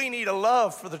 We need a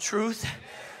love for the truth.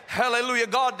 Hallelujah.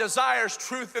 God desires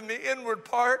truth in the inward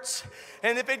parts.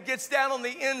 And if it gets down on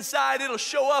the inside, it'll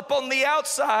show up on the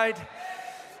outside.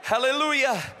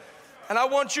 Hallelujah. And I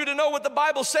want you to know what the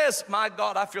Bible says. My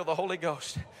God, I feel the Holy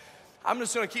Ghost. I'm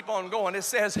just going to keep on going. It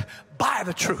says, buy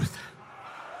the truth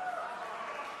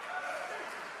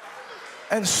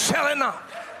and sell it not.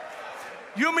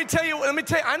 Let me tell you,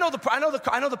 I know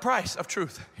the price of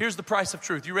truth. Here's the price of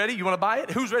truth. You ready? You want to buy it?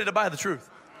 Who's ready to buy the truth?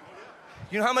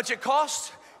 You know how much it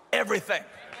costs? Everything.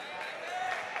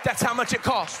 That's how much it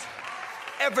costs.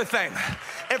 Everything.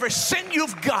 Every cent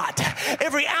you've got,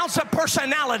 every ounce of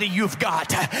personality you've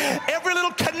got, every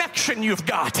little connection you've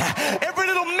got, every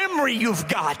little memory you've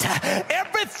got,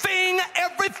 everything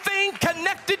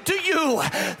connected to you,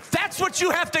 that's what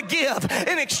you have to give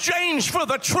in exchange for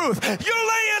the truth. You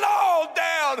lay it all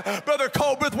down. Brother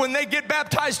Colbert, when they get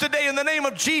baptized today in the name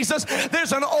of Jesus,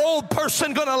 there's an old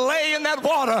person going to lay in that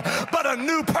water, but a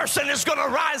new person is going to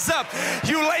rise up.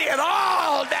 You lay it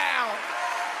all down.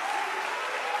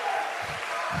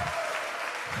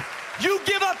 You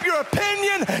give up your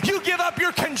opinion, you give up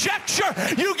your conjecture,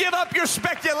 you give up your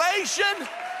speculation,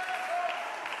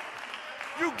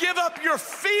 you give up your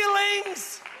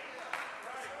feelings,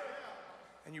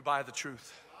 and you buy the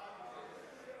truth.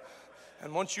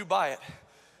 And once you buy it,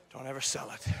 don't ever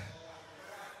sell it.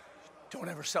 Don't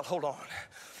ever sell. Hold on.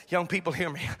 Young people, hear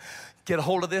me. Get a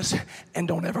hold of this and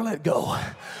don't ever let go.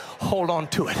 Hold on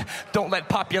to it. Don't let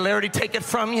popularity take it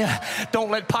from you.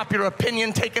 Don't let popular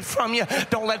opinion take it from you.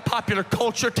 Don't let popular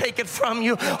culture take it from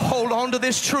you. Hold on to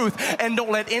this truth and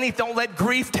don't let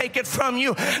grief take it from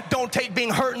you. Don't take being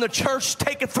hurt in the church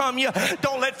take it from you.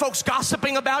 Don't let folks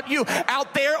gossiping about you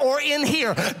out there or in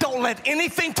here. Don't let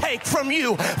anything take from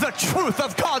you the truth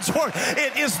of God's word.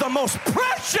 It is the most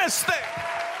precious thing.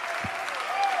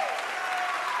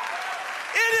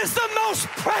 It is the most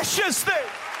precious thing.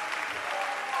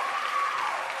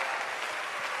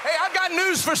 Hey, I've got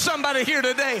news for somebody here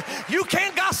today. You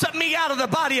can't gossip me out of the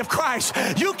body of Christ.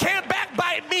 You can't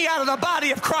backbite me out of the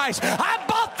body of Christ. I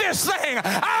bought this thing.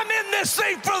 I'm in this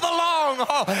thing for the long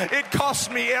haul. It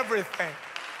cost me everything.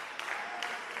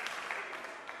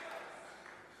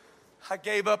 I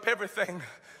gave up everything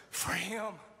for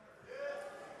him.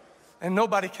 And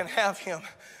nobody can have him.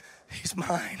 He's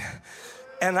mine.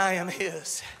 And I am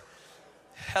his.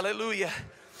 Hallelujah.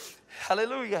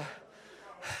 Hallelujah.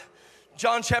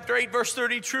 John chapter 8 verse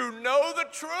 32. Know the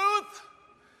truth,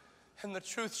 and the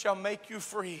truth shall make you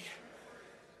free.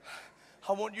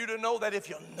 I want you to know that if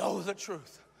you know the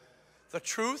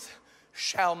truth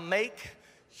shall make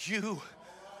you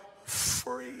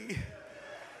free.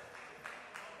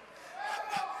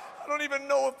 I don't even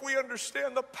know if we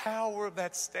understand the power of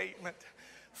that statement.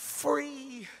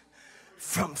 Free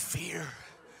from fear.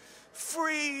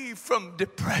 Free from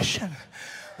depression,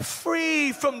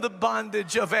 free from the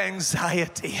bondage of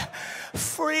anxiety,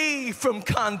 free from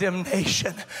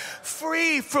condemnation,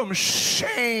 free from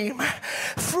shame,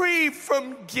 free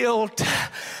from guilt,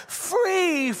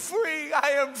 free.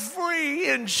 I am free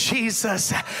in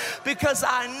Jesus because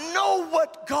I know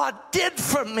what God did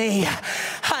for me.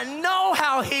 I know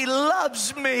how he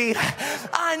loves me.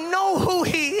 I know who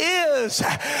he is.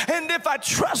 And if I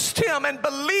trust him and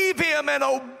believe him and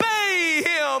obey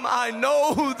him, I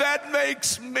know who that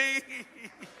makes me.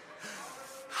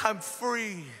 I'm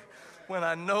free when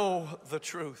I know the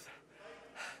truth.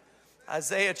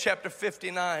 Isaiah chapter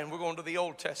 59, we're going to the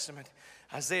Old Testament.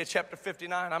 Isaiah chapter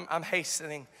 59, I'm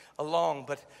hastening along,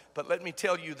 but let me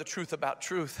tell you the truth about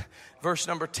truth. Verse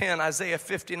number 10, Isaiah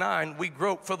 59, we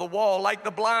grope for the wall like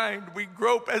the blind. We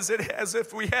grope as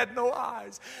if we had no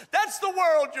eyes. That's the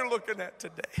world you're looking at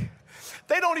today.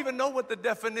 They don't even know what the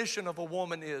definition of a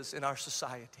woman is in our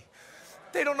society.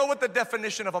 They don't know what the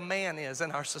definition of a man is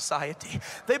in our society.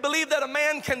 They believe that a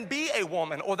man can be a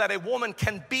woman or that a woman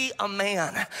can be a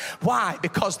man. Why?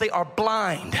 Because they are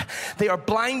blind. They are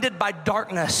blinded by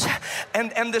darkness.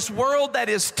 And this world that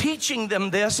is teaching them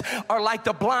this are like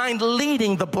the blind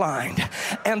leading the blind.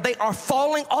 And they are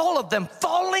falling, all of them,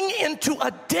 falling into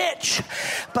a ditch.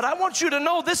 But I want you to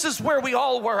know this is where we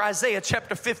all were, Isaiah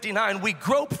chapter 59. We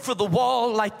grope for the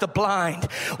wall like the blind.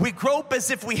 We grope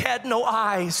as if we had no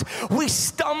eyes. We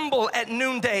stumble at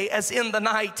noonday as in the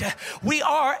night. We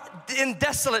are in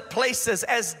desolate places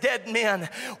as dead men.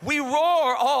 We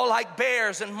roar all like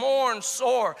bears and mourn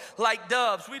sore like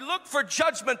doves. We look for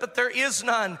judgment, but there is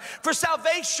none. For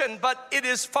salvation, but it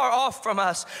is far off from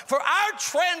us. For our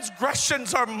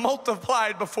transgressions are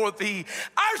multiplied before thee.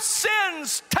 Our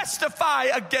sins testify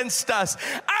against us.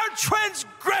 Our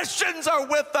transgressions are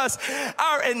with us.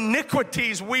 Our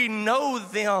iniquities, we know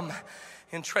them.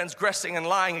 In transgressing and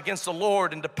lying against the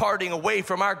Lord and departing away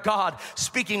from our God,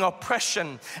 speaking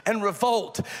oppression and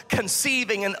revolt,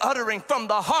 conceiving and uttering from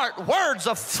the heart words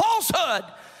of falsehood.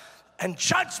 And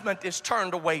judgment is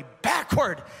turned away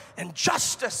backward, and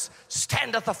justice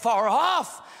standeth afar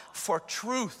off. For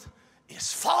truth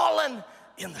is fallen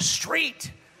in the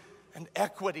street, and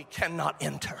equity cannot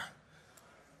enter.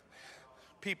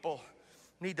 People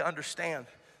need to understand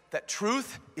that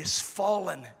truth is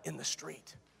fallen in the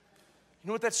street. You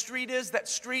know what that street is? That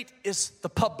street is the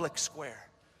public square.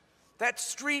 That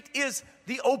street is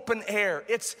the open air.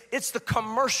 It's the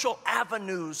commercial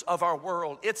avenues of our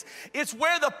world. It's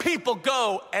where the people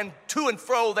go and to and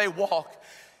fro they walk.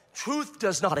 Truth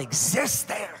does not exist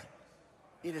there.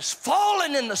 It is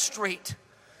fallen in the street.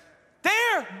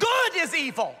 There, good is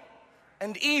evil,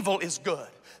 and evil is good.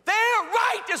 There,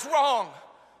 right is wrong,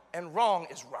 and wrong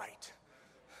is right.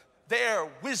 There,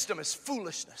 wisdom is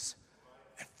foolishness,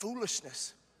 and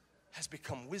foolishness has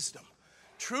become wisdom.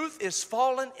 Truth is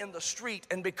fallen in the street,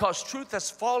 and because truth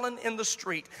has fallen in the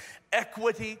street,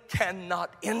 equity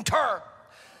cannot enter.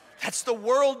 That's the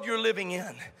world you're living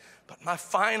in. But my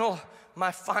final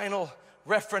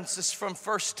reference is from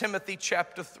 1 Timothy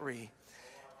chapter 3.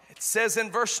 It says in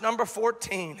verse number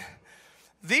 14,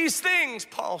 these things,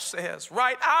 Paul says,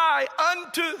 write I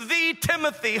unto thee,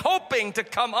 Timothy, hoping to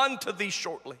come unto thee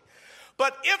shortly.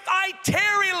 But if I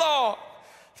tarry long,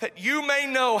 that you may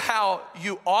know how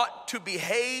you ought to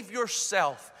behave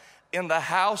yourself in the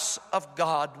house of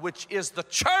God, which is the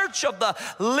church of the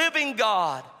living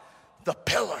God, the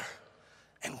pillar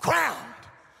and ground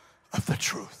of the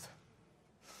truth.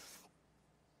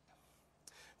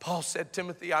 Paul said,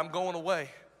 Timothy, I'm going away,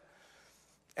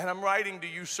 and I'm writing to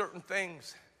you certain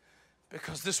things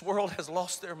because this world has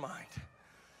lost their mind.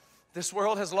 This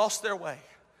world has lost their way.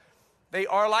 They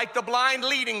are like the blind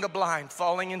leading the blind,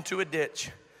 falling into a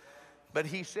ditch. But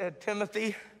he said,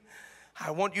 Timothy,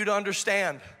 I want you to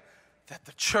understand that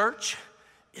the church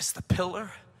is the pillar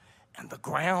and the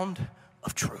ground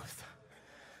of truth.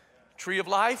 Tree of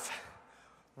life,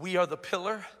 we are the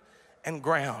pillar and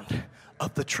ground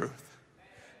of the truth.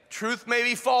 Truth may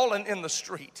be fallen in the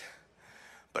street,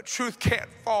 but truth can't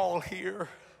fall here.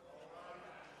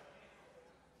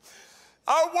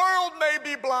 Our world may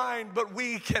be blind, but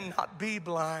we cannot be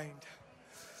blind.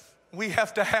 We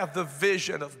have to have the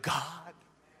vision of God.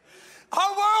 Our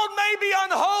world may be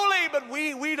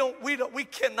unholy, but we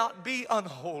cannot be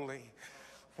unholy.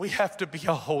 We have to be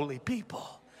a holy people.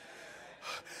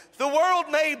 The world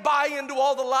may buy into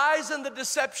all the lies and the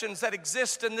deceptions that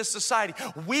exist in this society.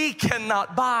 We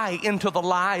cannot buy into the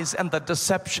lies and the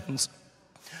deceptions.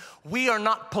 We are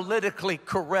not politically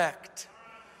correct.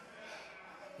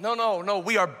 No,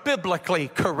 we are biblically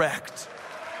correct.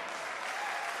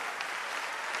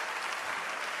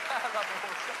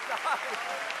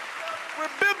 We're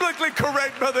biblically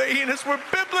correct, Brother Enos. We're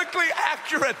biblically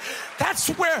accurate. That's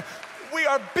where we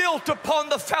are built upon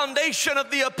the foundation of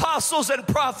the apostles and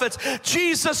prophets,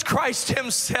 Jesus Christ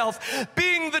himself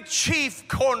being the chief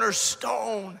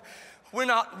cornerstone. We're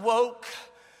not woke.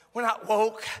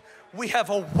 We have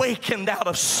awakened out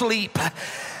of sleep.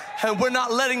 And we're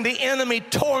not letting the enemy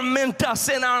torment us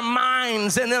in our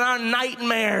minds and in our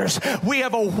nightmares. We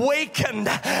have awakened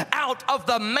out of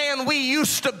the man we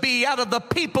used to be, out of the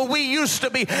people we used to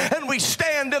be, and we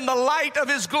stand in the light of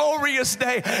his glorious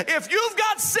day. If you've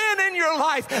got sin in your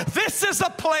life, this is a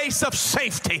place of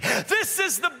safety. This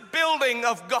is the building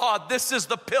of God. This is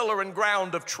the pillar and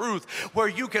ground of truth where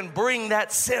you can bring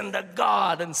that sin to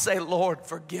God and say, Lord,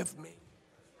 forgive me.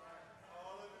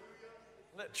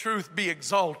 Let truth be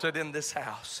exalted in this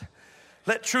house.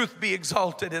 Let truth be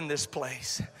exalted in this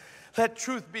place. Let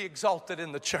truth be exalted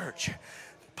in the church.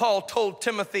 Paul told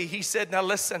Timothy, he said, now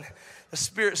listen, the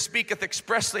Spirit speaketh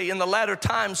expressly in the latter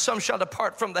times, some shall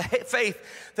depart from the faith.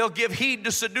 They'll give heed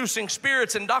to seducing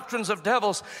spirits and doctrines of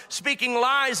devils, speaking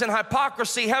lies and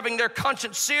hypocrisy, having their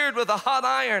conscience seared with a hot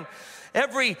iron.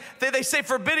 They say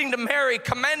forbidding to marry,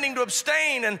 commanding to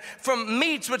abstain, and from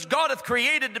meats which God hath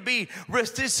created to be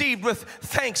received with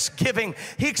thanksgiving.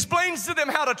 He explains to them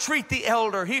how to treat the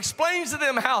elder. He explains to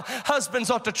them how husbands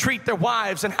ought to treat their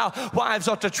wives, and how wives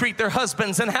ought to treat their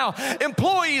husbands, and how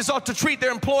employees ought to treat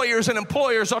their employers, and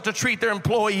employers ought to treat their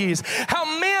employees. How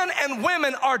men and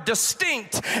women are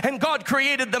distinct, and God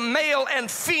created the male and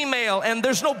female, and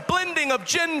there's no blending of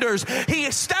genders. He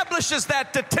establishes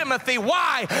that to Timothy.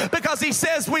 Why? Because he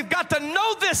says we've got to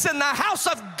know this in the house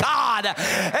of God.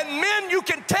 And men, you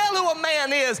can tell who a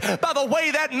man is by the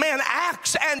way that man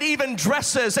acts and even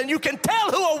dresses. And you can tell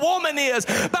who a woman is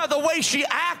by the way she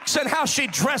acts and how she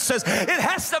dresses. It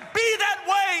has to be that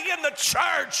way in the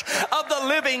church of the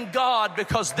living God,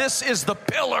 because this is the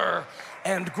pillar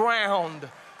and ground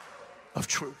of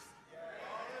truth.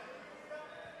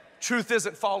 Truth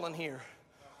isn't fallen here.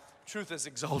 Truth is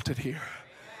exalted here.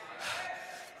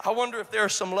 I wonder if there are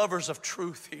some lovers of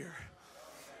truth here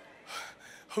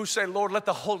who say, Lord, let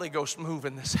the Holy Ghost move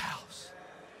in this house.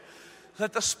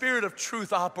 Let the Spirit of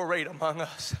truth operate among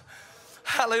us.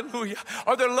 Hallelujah.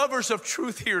 Are there lovers of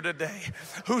truth here today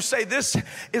who say this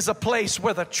is a place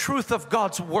where the truth of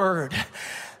God's word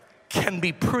can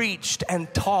be preached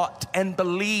and taught and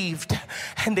believed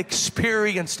and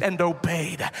experienced and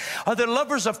obeyed? Are there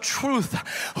lovers of truth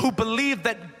who believe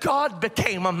that God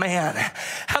became a man,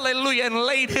 hallelujah, and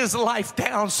laid his life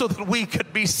down so that we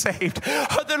could be saved?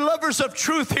 Are there lovers of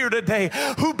truth here today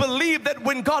who believe that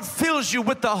when God fills you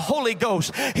with the Holy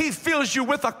Ghost, he fills you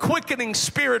with a quickening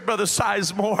spirit, Brother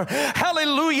Sizemore,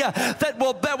 hallelujah, that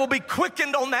will be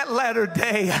quickened on that latter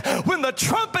day when the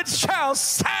trumpet shall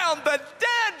sound, the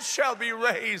dead shall be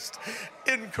raised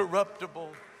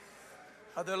incorruptible?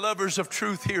 Are there lovers of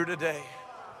truth here today?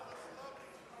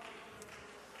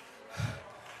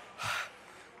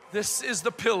 This is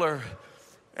the pillar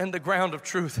and the ground of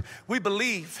truth. We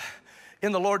believe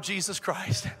in the Lord Jesus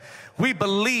Christ. We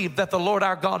believe that the Lord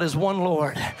our God is one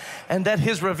Lord and that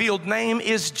His revealed name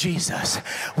is Jesus.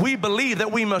 We believe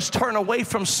that we must turn away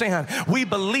from sin. We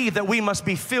believe that we must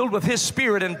be filled with His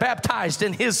Spirit and baptized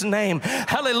in His name.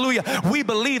 Hallelujah. We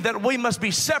believe that we must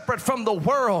be separate from the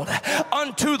world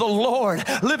unto the Lord,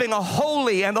 living a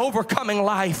holy and overcoming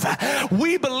life.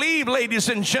 We believe, ladies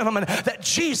and gentlemen, that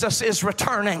Jesus is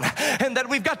returning and that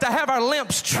we've got to have our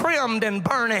lamps trimmed and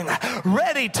burning,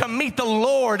 ready to meet the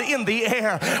Lord in the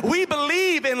air. We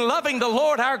believe in loving the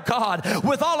Lord our God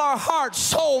with all our heart,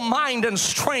 soul, mind, and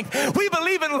strength. We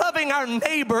believe in loving our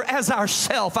neighbor as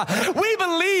ourselves. We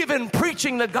believe in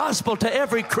preaching the gospel to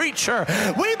every creature.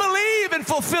 We believe in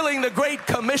fulfilling the Great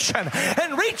Commission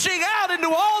and reaching out into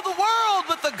all the world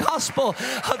with the gospel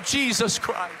of Jesus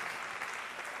Christ.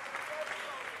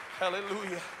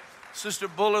 Hallelujah. Sister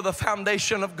Buller, the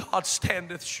foundation of God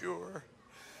standeth sure.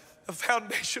 The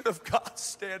foundation of God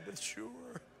standeth sure.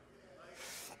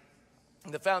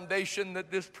 The foundation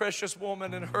that this precious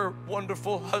woman and her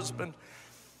wonderful husband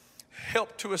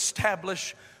helped to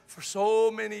establish for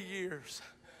so many years.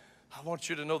 I want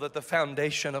you to know that the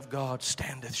foundation of God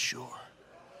standeth sure.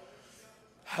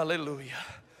 Hallelujah.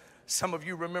 Some of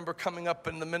you remember coming up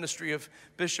in the ministry of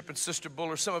Bishop and Sister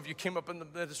Buller. Some of you came up in the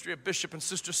ministry of Bishop and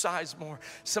Sister Sizemore.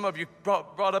 Some of you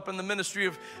brought up in the ministry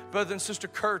of Brother and Sister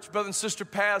Kurtz, Brother and Sister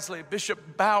Pasley,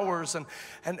 Bishop Bowers,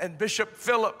 and Bishop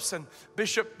Phillips, and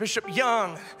Bishop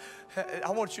Young.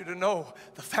 I want you to know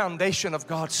the foundation of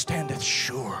God standeth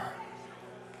sure.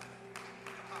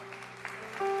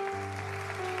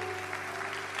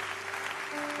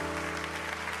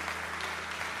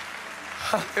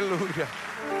 Hallelujah.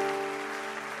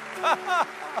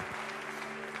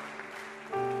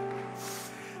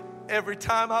 Every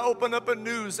time I open up a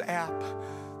news app,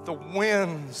 the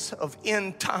winds of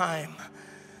end time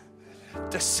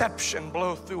deception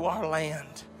blow through our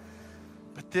land.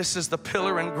 But this is the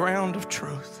pillar and ground of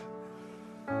truth.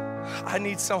 I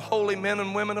need some holy men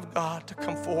and women of God to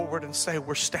come forward and say,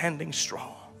 we're standing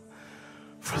strong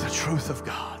for the truth of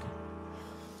God.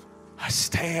 I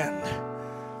stand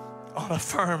on a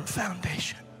firm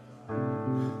foundation.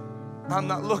 I'm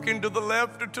not looking to the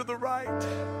left or to the right.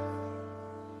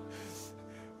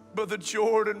 Brother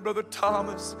Jordan, Brother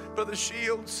Thomas, Brother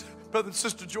Shields, Brother and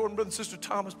Sister Jordan, Brother and Sister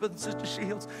Thomas, Brother and Sister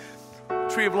Shields.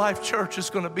 Tree of Life Church is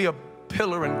going to be a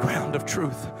pillar and ground of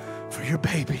truth for your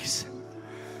babies.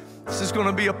 This is going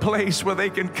to be a place where they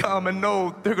can come and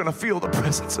know they're going to feel the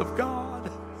presence of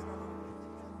God.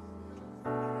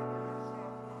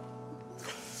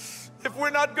 If we're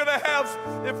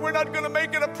not going to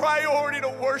make it a priority to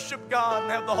worship God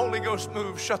and have the Holy Ghost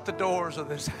move, shut the doors of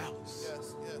this house.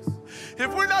 Yes, yes.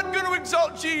 If we're not going to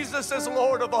exalt Jesus as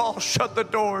Lord of all, shut the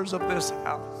doors of this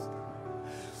house.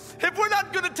 If we're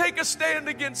not going to take a stand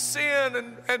against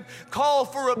sin and call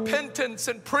for repentance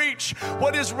and preach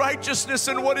what is righteousness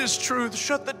and what is truth,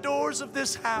 shut the doors of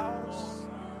this house.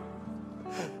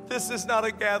 This is not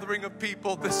a gathering of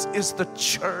people. This is the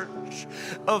church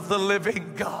of the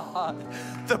living God,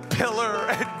 the pillar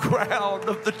and ground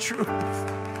of the truth.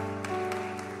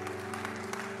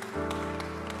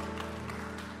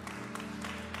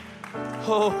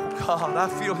 Oh God, I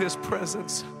feel His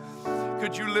presence.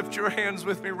 Could you lift your hands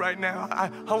with me right now?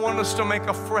 I want us to make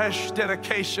a fresh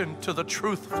dedication to the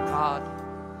truth of God.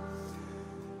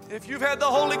 If you've had the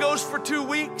Holy Ghost for 2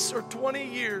 weeks or 20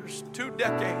 years, 2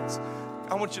 decades,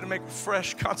 I want you to make a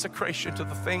fresh consecration to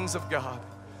the things of God.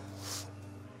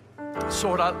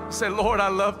 So I say, Lord, I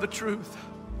love the truth.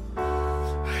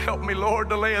 Help me, Lord,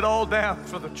 to lay it all down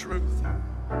for the truth.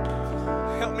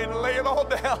 Help me to lay it all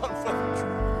down for the truth.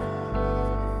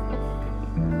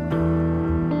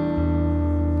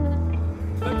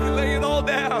 Let me lay it all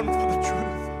down for the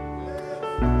truth.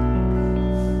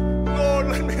 Lord,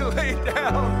 let me lay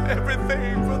down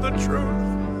everything for the truth.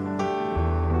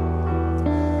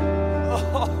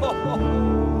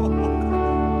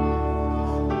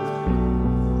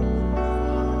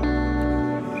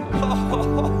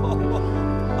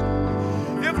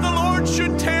 If the Lord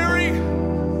should tarry,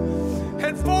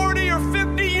 and 40 or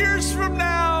 50 years from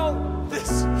now,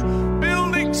 this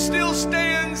building still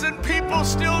stands and people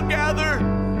still gather,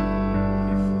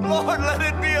 Lord, let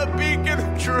it be a beacon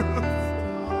of truth.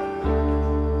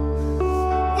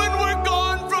 When we're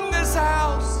gone from this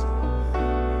house,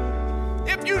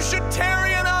 if you should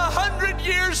tarry in 100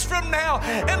 years from now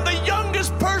and the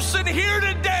youngest person here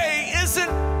today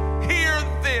isn't here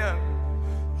then,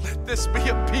 let this be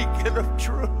a beacon of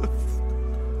truth.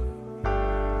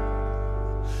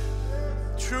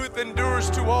 Truth endures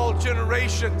to all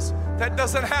generations. That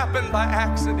doesn't happen by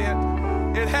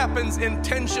accident. It happens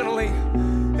intentionally.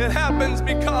 It happens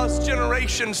because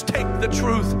generations take the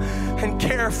truth and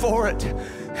care for it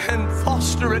and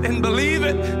foster it and believe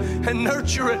it and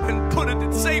nurture it and put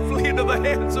it safely into the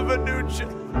hands of a new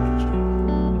generation.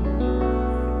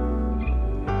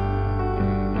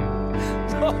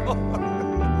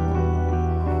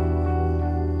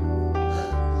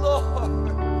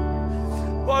 Lord,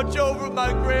 watch over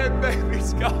my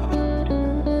grandbabies, God.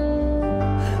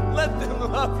 Let them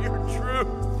love your truth.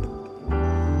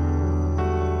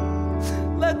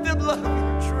 Let them love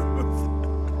your truth.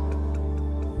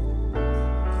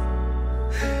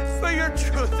 For your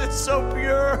truth is so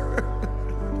pure.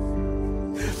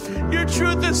 Your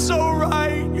truth is so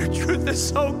right. Your truth is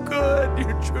so good.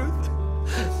 Your truth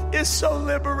is so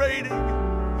liberating.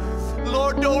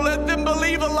 Lord, don't let them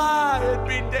believe a lie and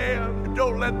be damned.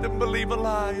 Don't let them believe a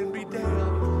lie and be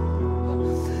damned.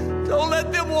 Don't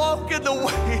let them walk in the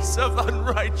ways of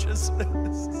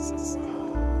unrighteousness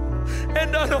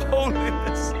and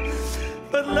unholiness,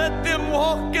 but let them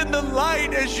walk in the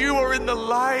light as you are in the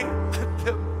light. Let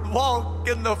them walk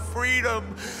in the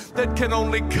freedom that can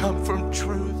only come from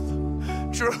truth.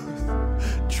 Truth,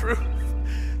 truth,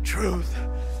 truth.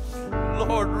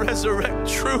 Lord, resurrect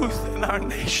truth in our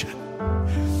nation.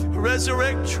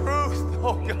 Resurrect truth,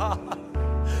 oh God.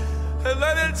 And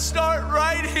let it start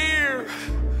right here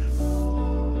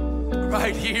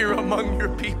among your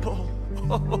people.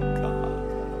 Oh God.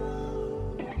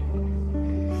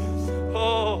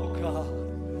 Oh God.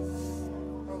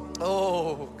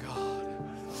 Oh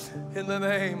God. In the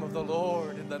name of the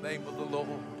Lord, in the name of the Lord.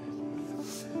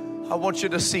 I want you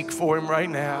to seek for him right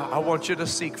now. I want you to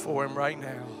seek for him right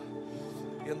now.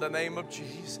 In the name of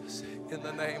Jesus. In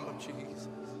the name of Jesus.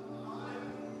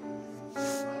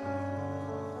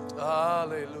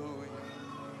 Hallelujah.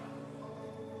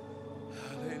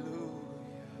 Hallelujah.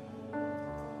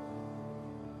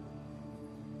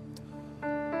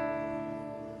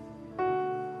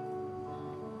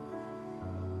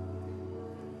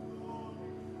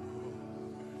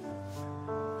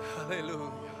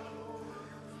 Hallelujah.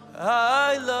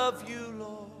 I love you,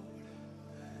 Lord.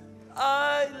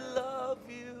 I love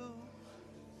you.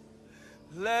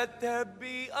 Let there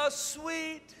be a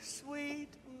sweet,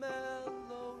 sweet melody.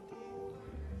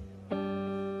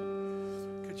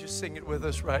 Could you sing it with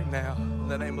us right now in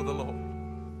the name of the Lord?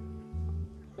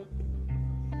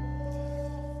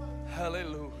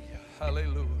 Hallelujah.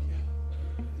 Hallelujah.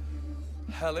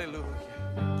 Hallelujah.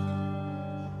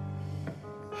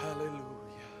 Hallelujah.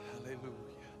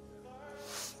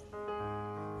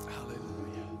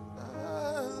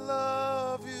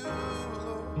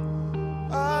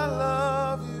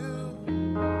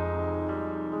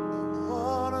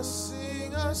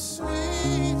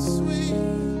 Sweet, sweet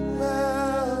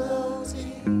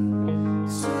melody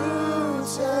to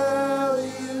tell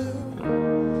you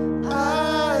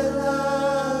I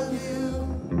love you.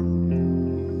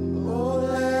 Oh,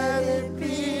 let it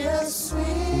be a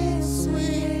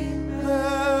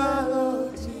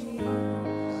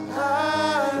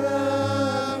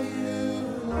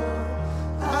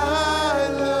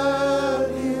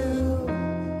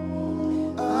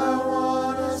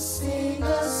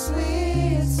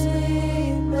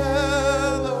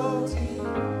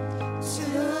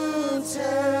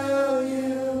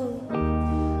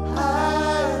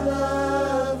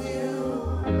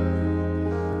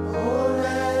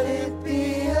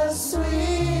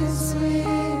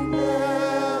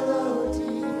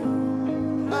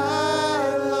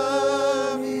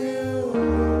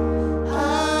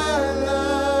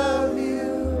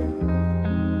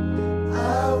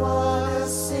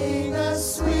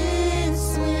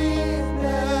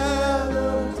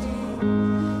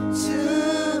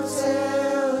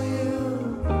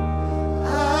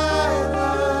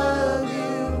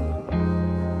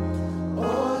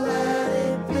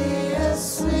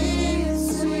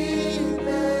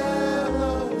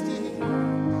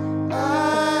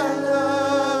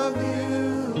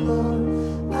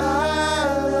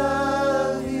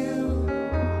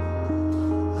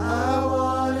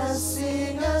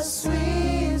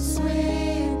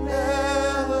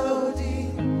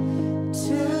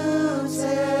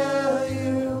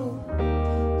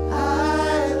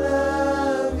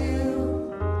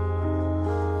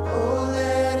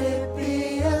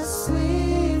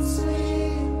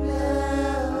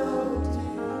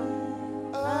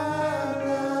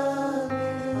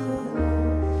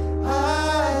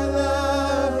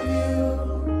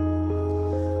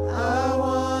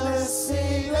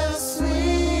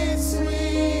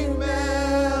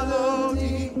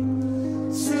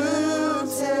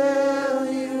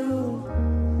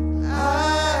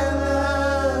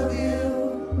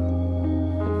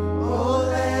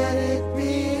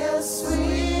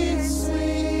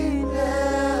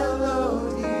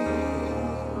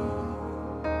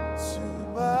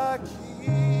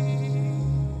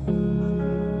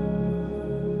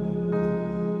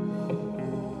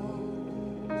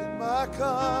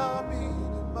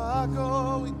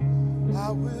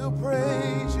I will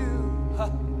praise you.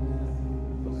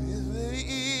 In the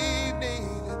evening,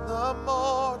 in the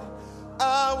morning,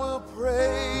 I will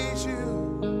praise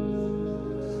you.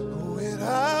 When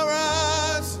I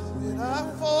rise, when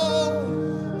I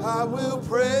fall, I will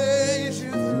praise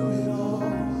you through it all.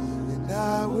 And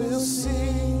I will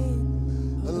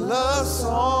sing a love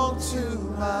song to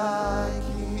my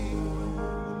King.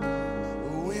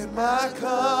 In my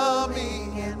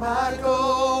coming and my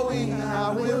going,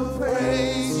 I will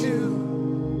praise you.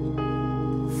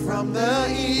 From the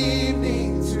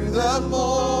evening to the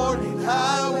morning,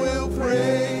 I will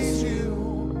praise you.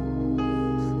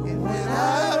 And when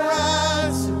I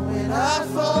rise and when I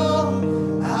fall,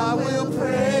 I will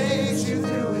praise you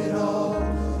through it all.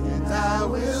 And I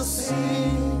will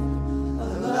sing a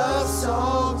love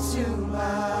song to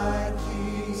my King.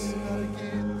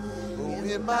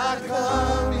 In my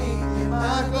coming, in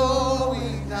my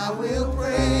going, I will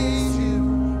praise you.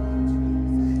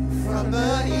 From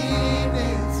the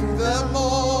evening to the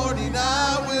morning,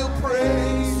 I will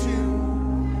praise you.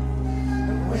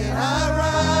 And when I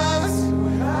rise,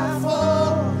 when I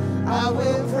fall, I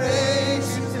will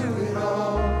praise you through it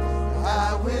all.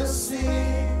 I will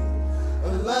sing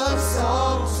a love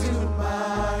song to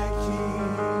my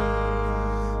King.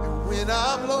 And when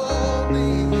I'm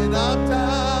lonely and I'm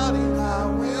doubting, I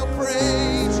will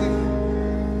praise you.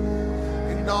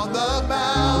 And on the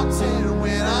mountain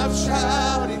when I'm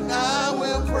shouting, I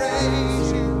will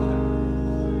praise you.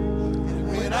 And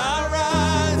when I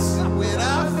rise and when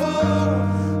I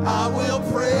fall, I will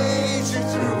praise you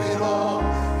through it all.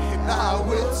 And I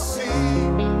will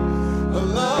sing a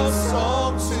love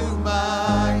song to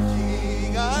my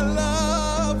King. I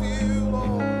love you,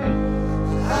 Lord.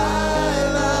 I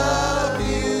love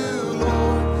you,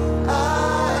 Lord.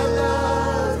 I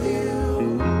love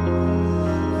you.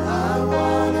 I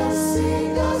want to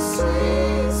sing a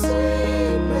sweet,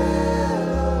 sweet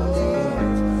melody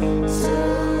to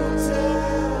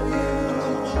tell you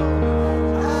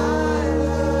I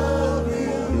love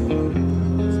you.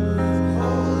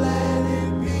 Oh, let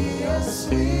it be a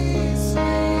sweet,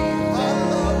 sweet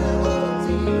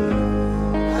melody.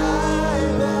 I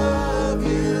love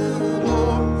you,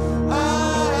 Lord. I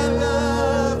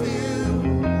love you.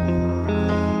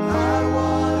 I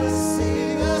want to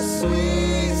sing a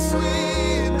sweet,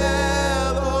 sweet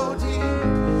melody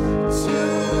to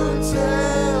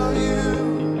tell you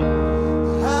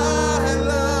I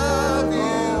love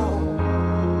you.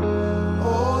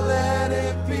 Oh, let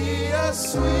it be a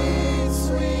sweet,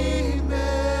 sweet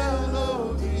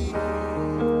melody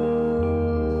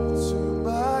to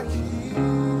my King.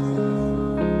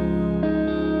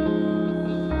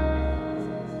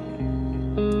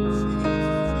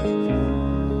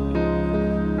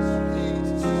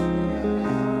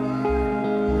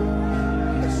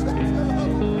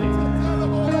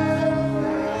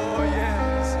 Oh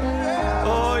yes.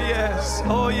 Oh yes.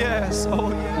 Oh yes. Oh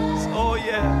yes. Oh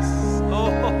yes. Oh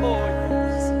yes.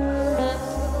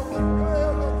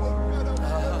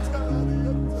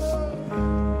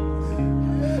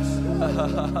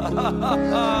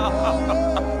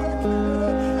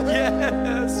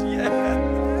 Yes, yes.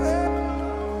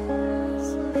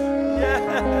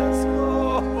 Yes,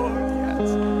 Lord, yes.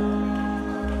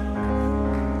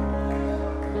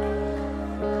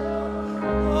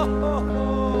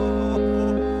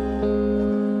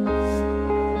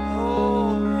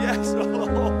 Oh, yes,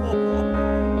 Lord.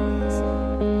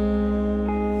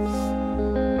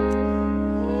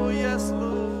 Oh, yes,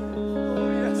 Lord. Oh,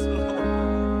 yes, Lord.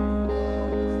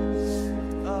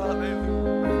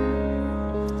 Hallelujah.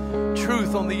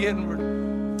 Truth on the inward.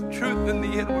 Truth in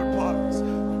the inward parts.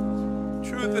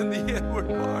 Truth in the inward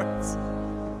parts.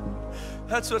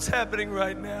 That's what's happening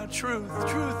right now. Truth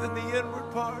in the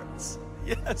inward parts.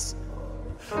 Yes,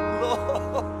 Lord.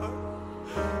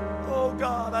 Oh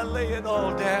God, I lay it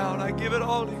all down. I give it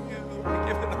all to you. I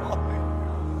give it all to you.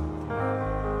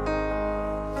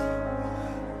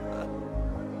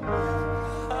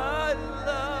 I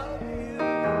love you.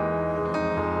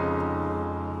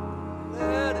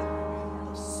 Let it be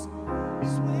a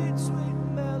sweet, sweet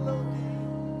melody.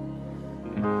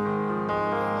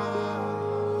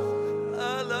 I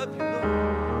love you, Lord.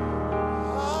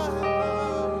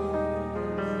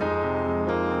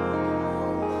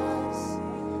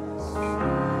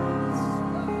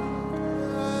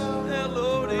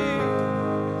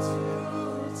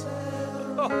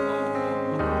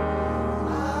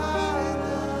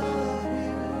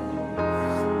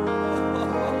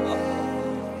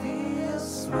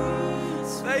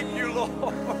 Thank you, Lord.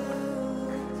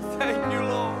 Thank you,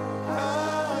 Lord.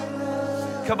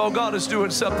 Come on, God is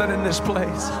doing something in this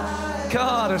place.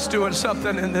 God is doing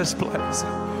something in this place.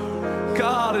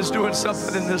 God is doing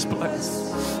something in this place.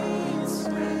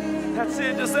 That's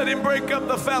it. Just let him break up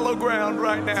the fallow ground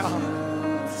right now.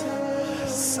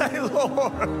 Say,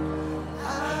 Lord,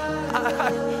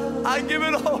 I give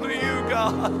it all to you,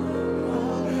 God.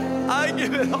 I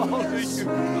give it all to you,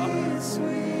 God.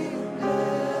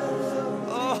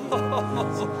 Oh,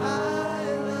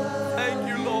 thank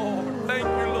you, Lord. Thank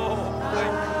you, Lord.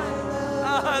 Thank you.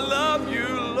 I love you,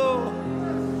 Lord.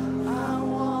 I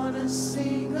want to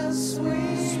sing a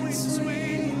sweet,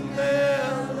 sweet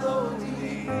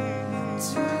melody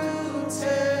to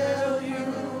tell you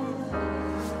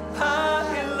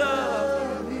I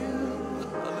love you.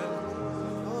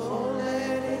 Oh,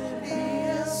 let it be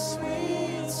a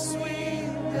sweet,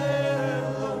 sweet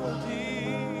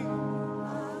melody.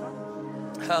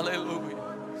 Hallelujah.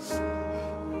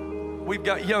 We've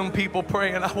got young people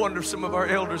praying. I wonder if some of our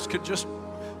elders could just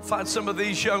find some of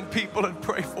these young people and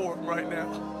pray for them right now.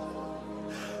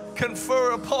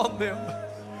 Confer upon them.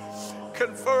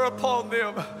 Confer upon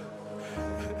them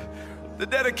the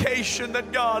dedication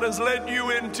that God has led you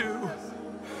into.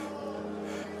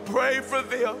 Pray for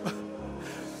them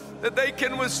that they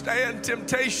can withstand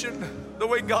temptation the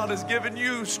way God has given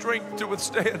you strength to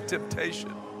withstand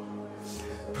temptation.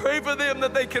 Pray for them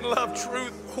that they can love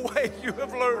truth the way you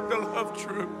have learned to love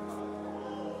truth.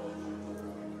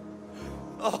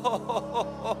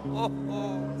 Oh,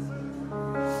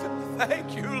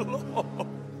 thank you, Lord.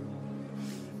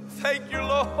 Thank you,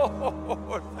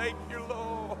 Lord. Thank you,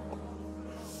 Lord.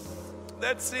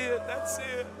 That's it. That's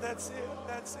it. That's it.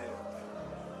 That's it.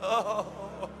 Oh.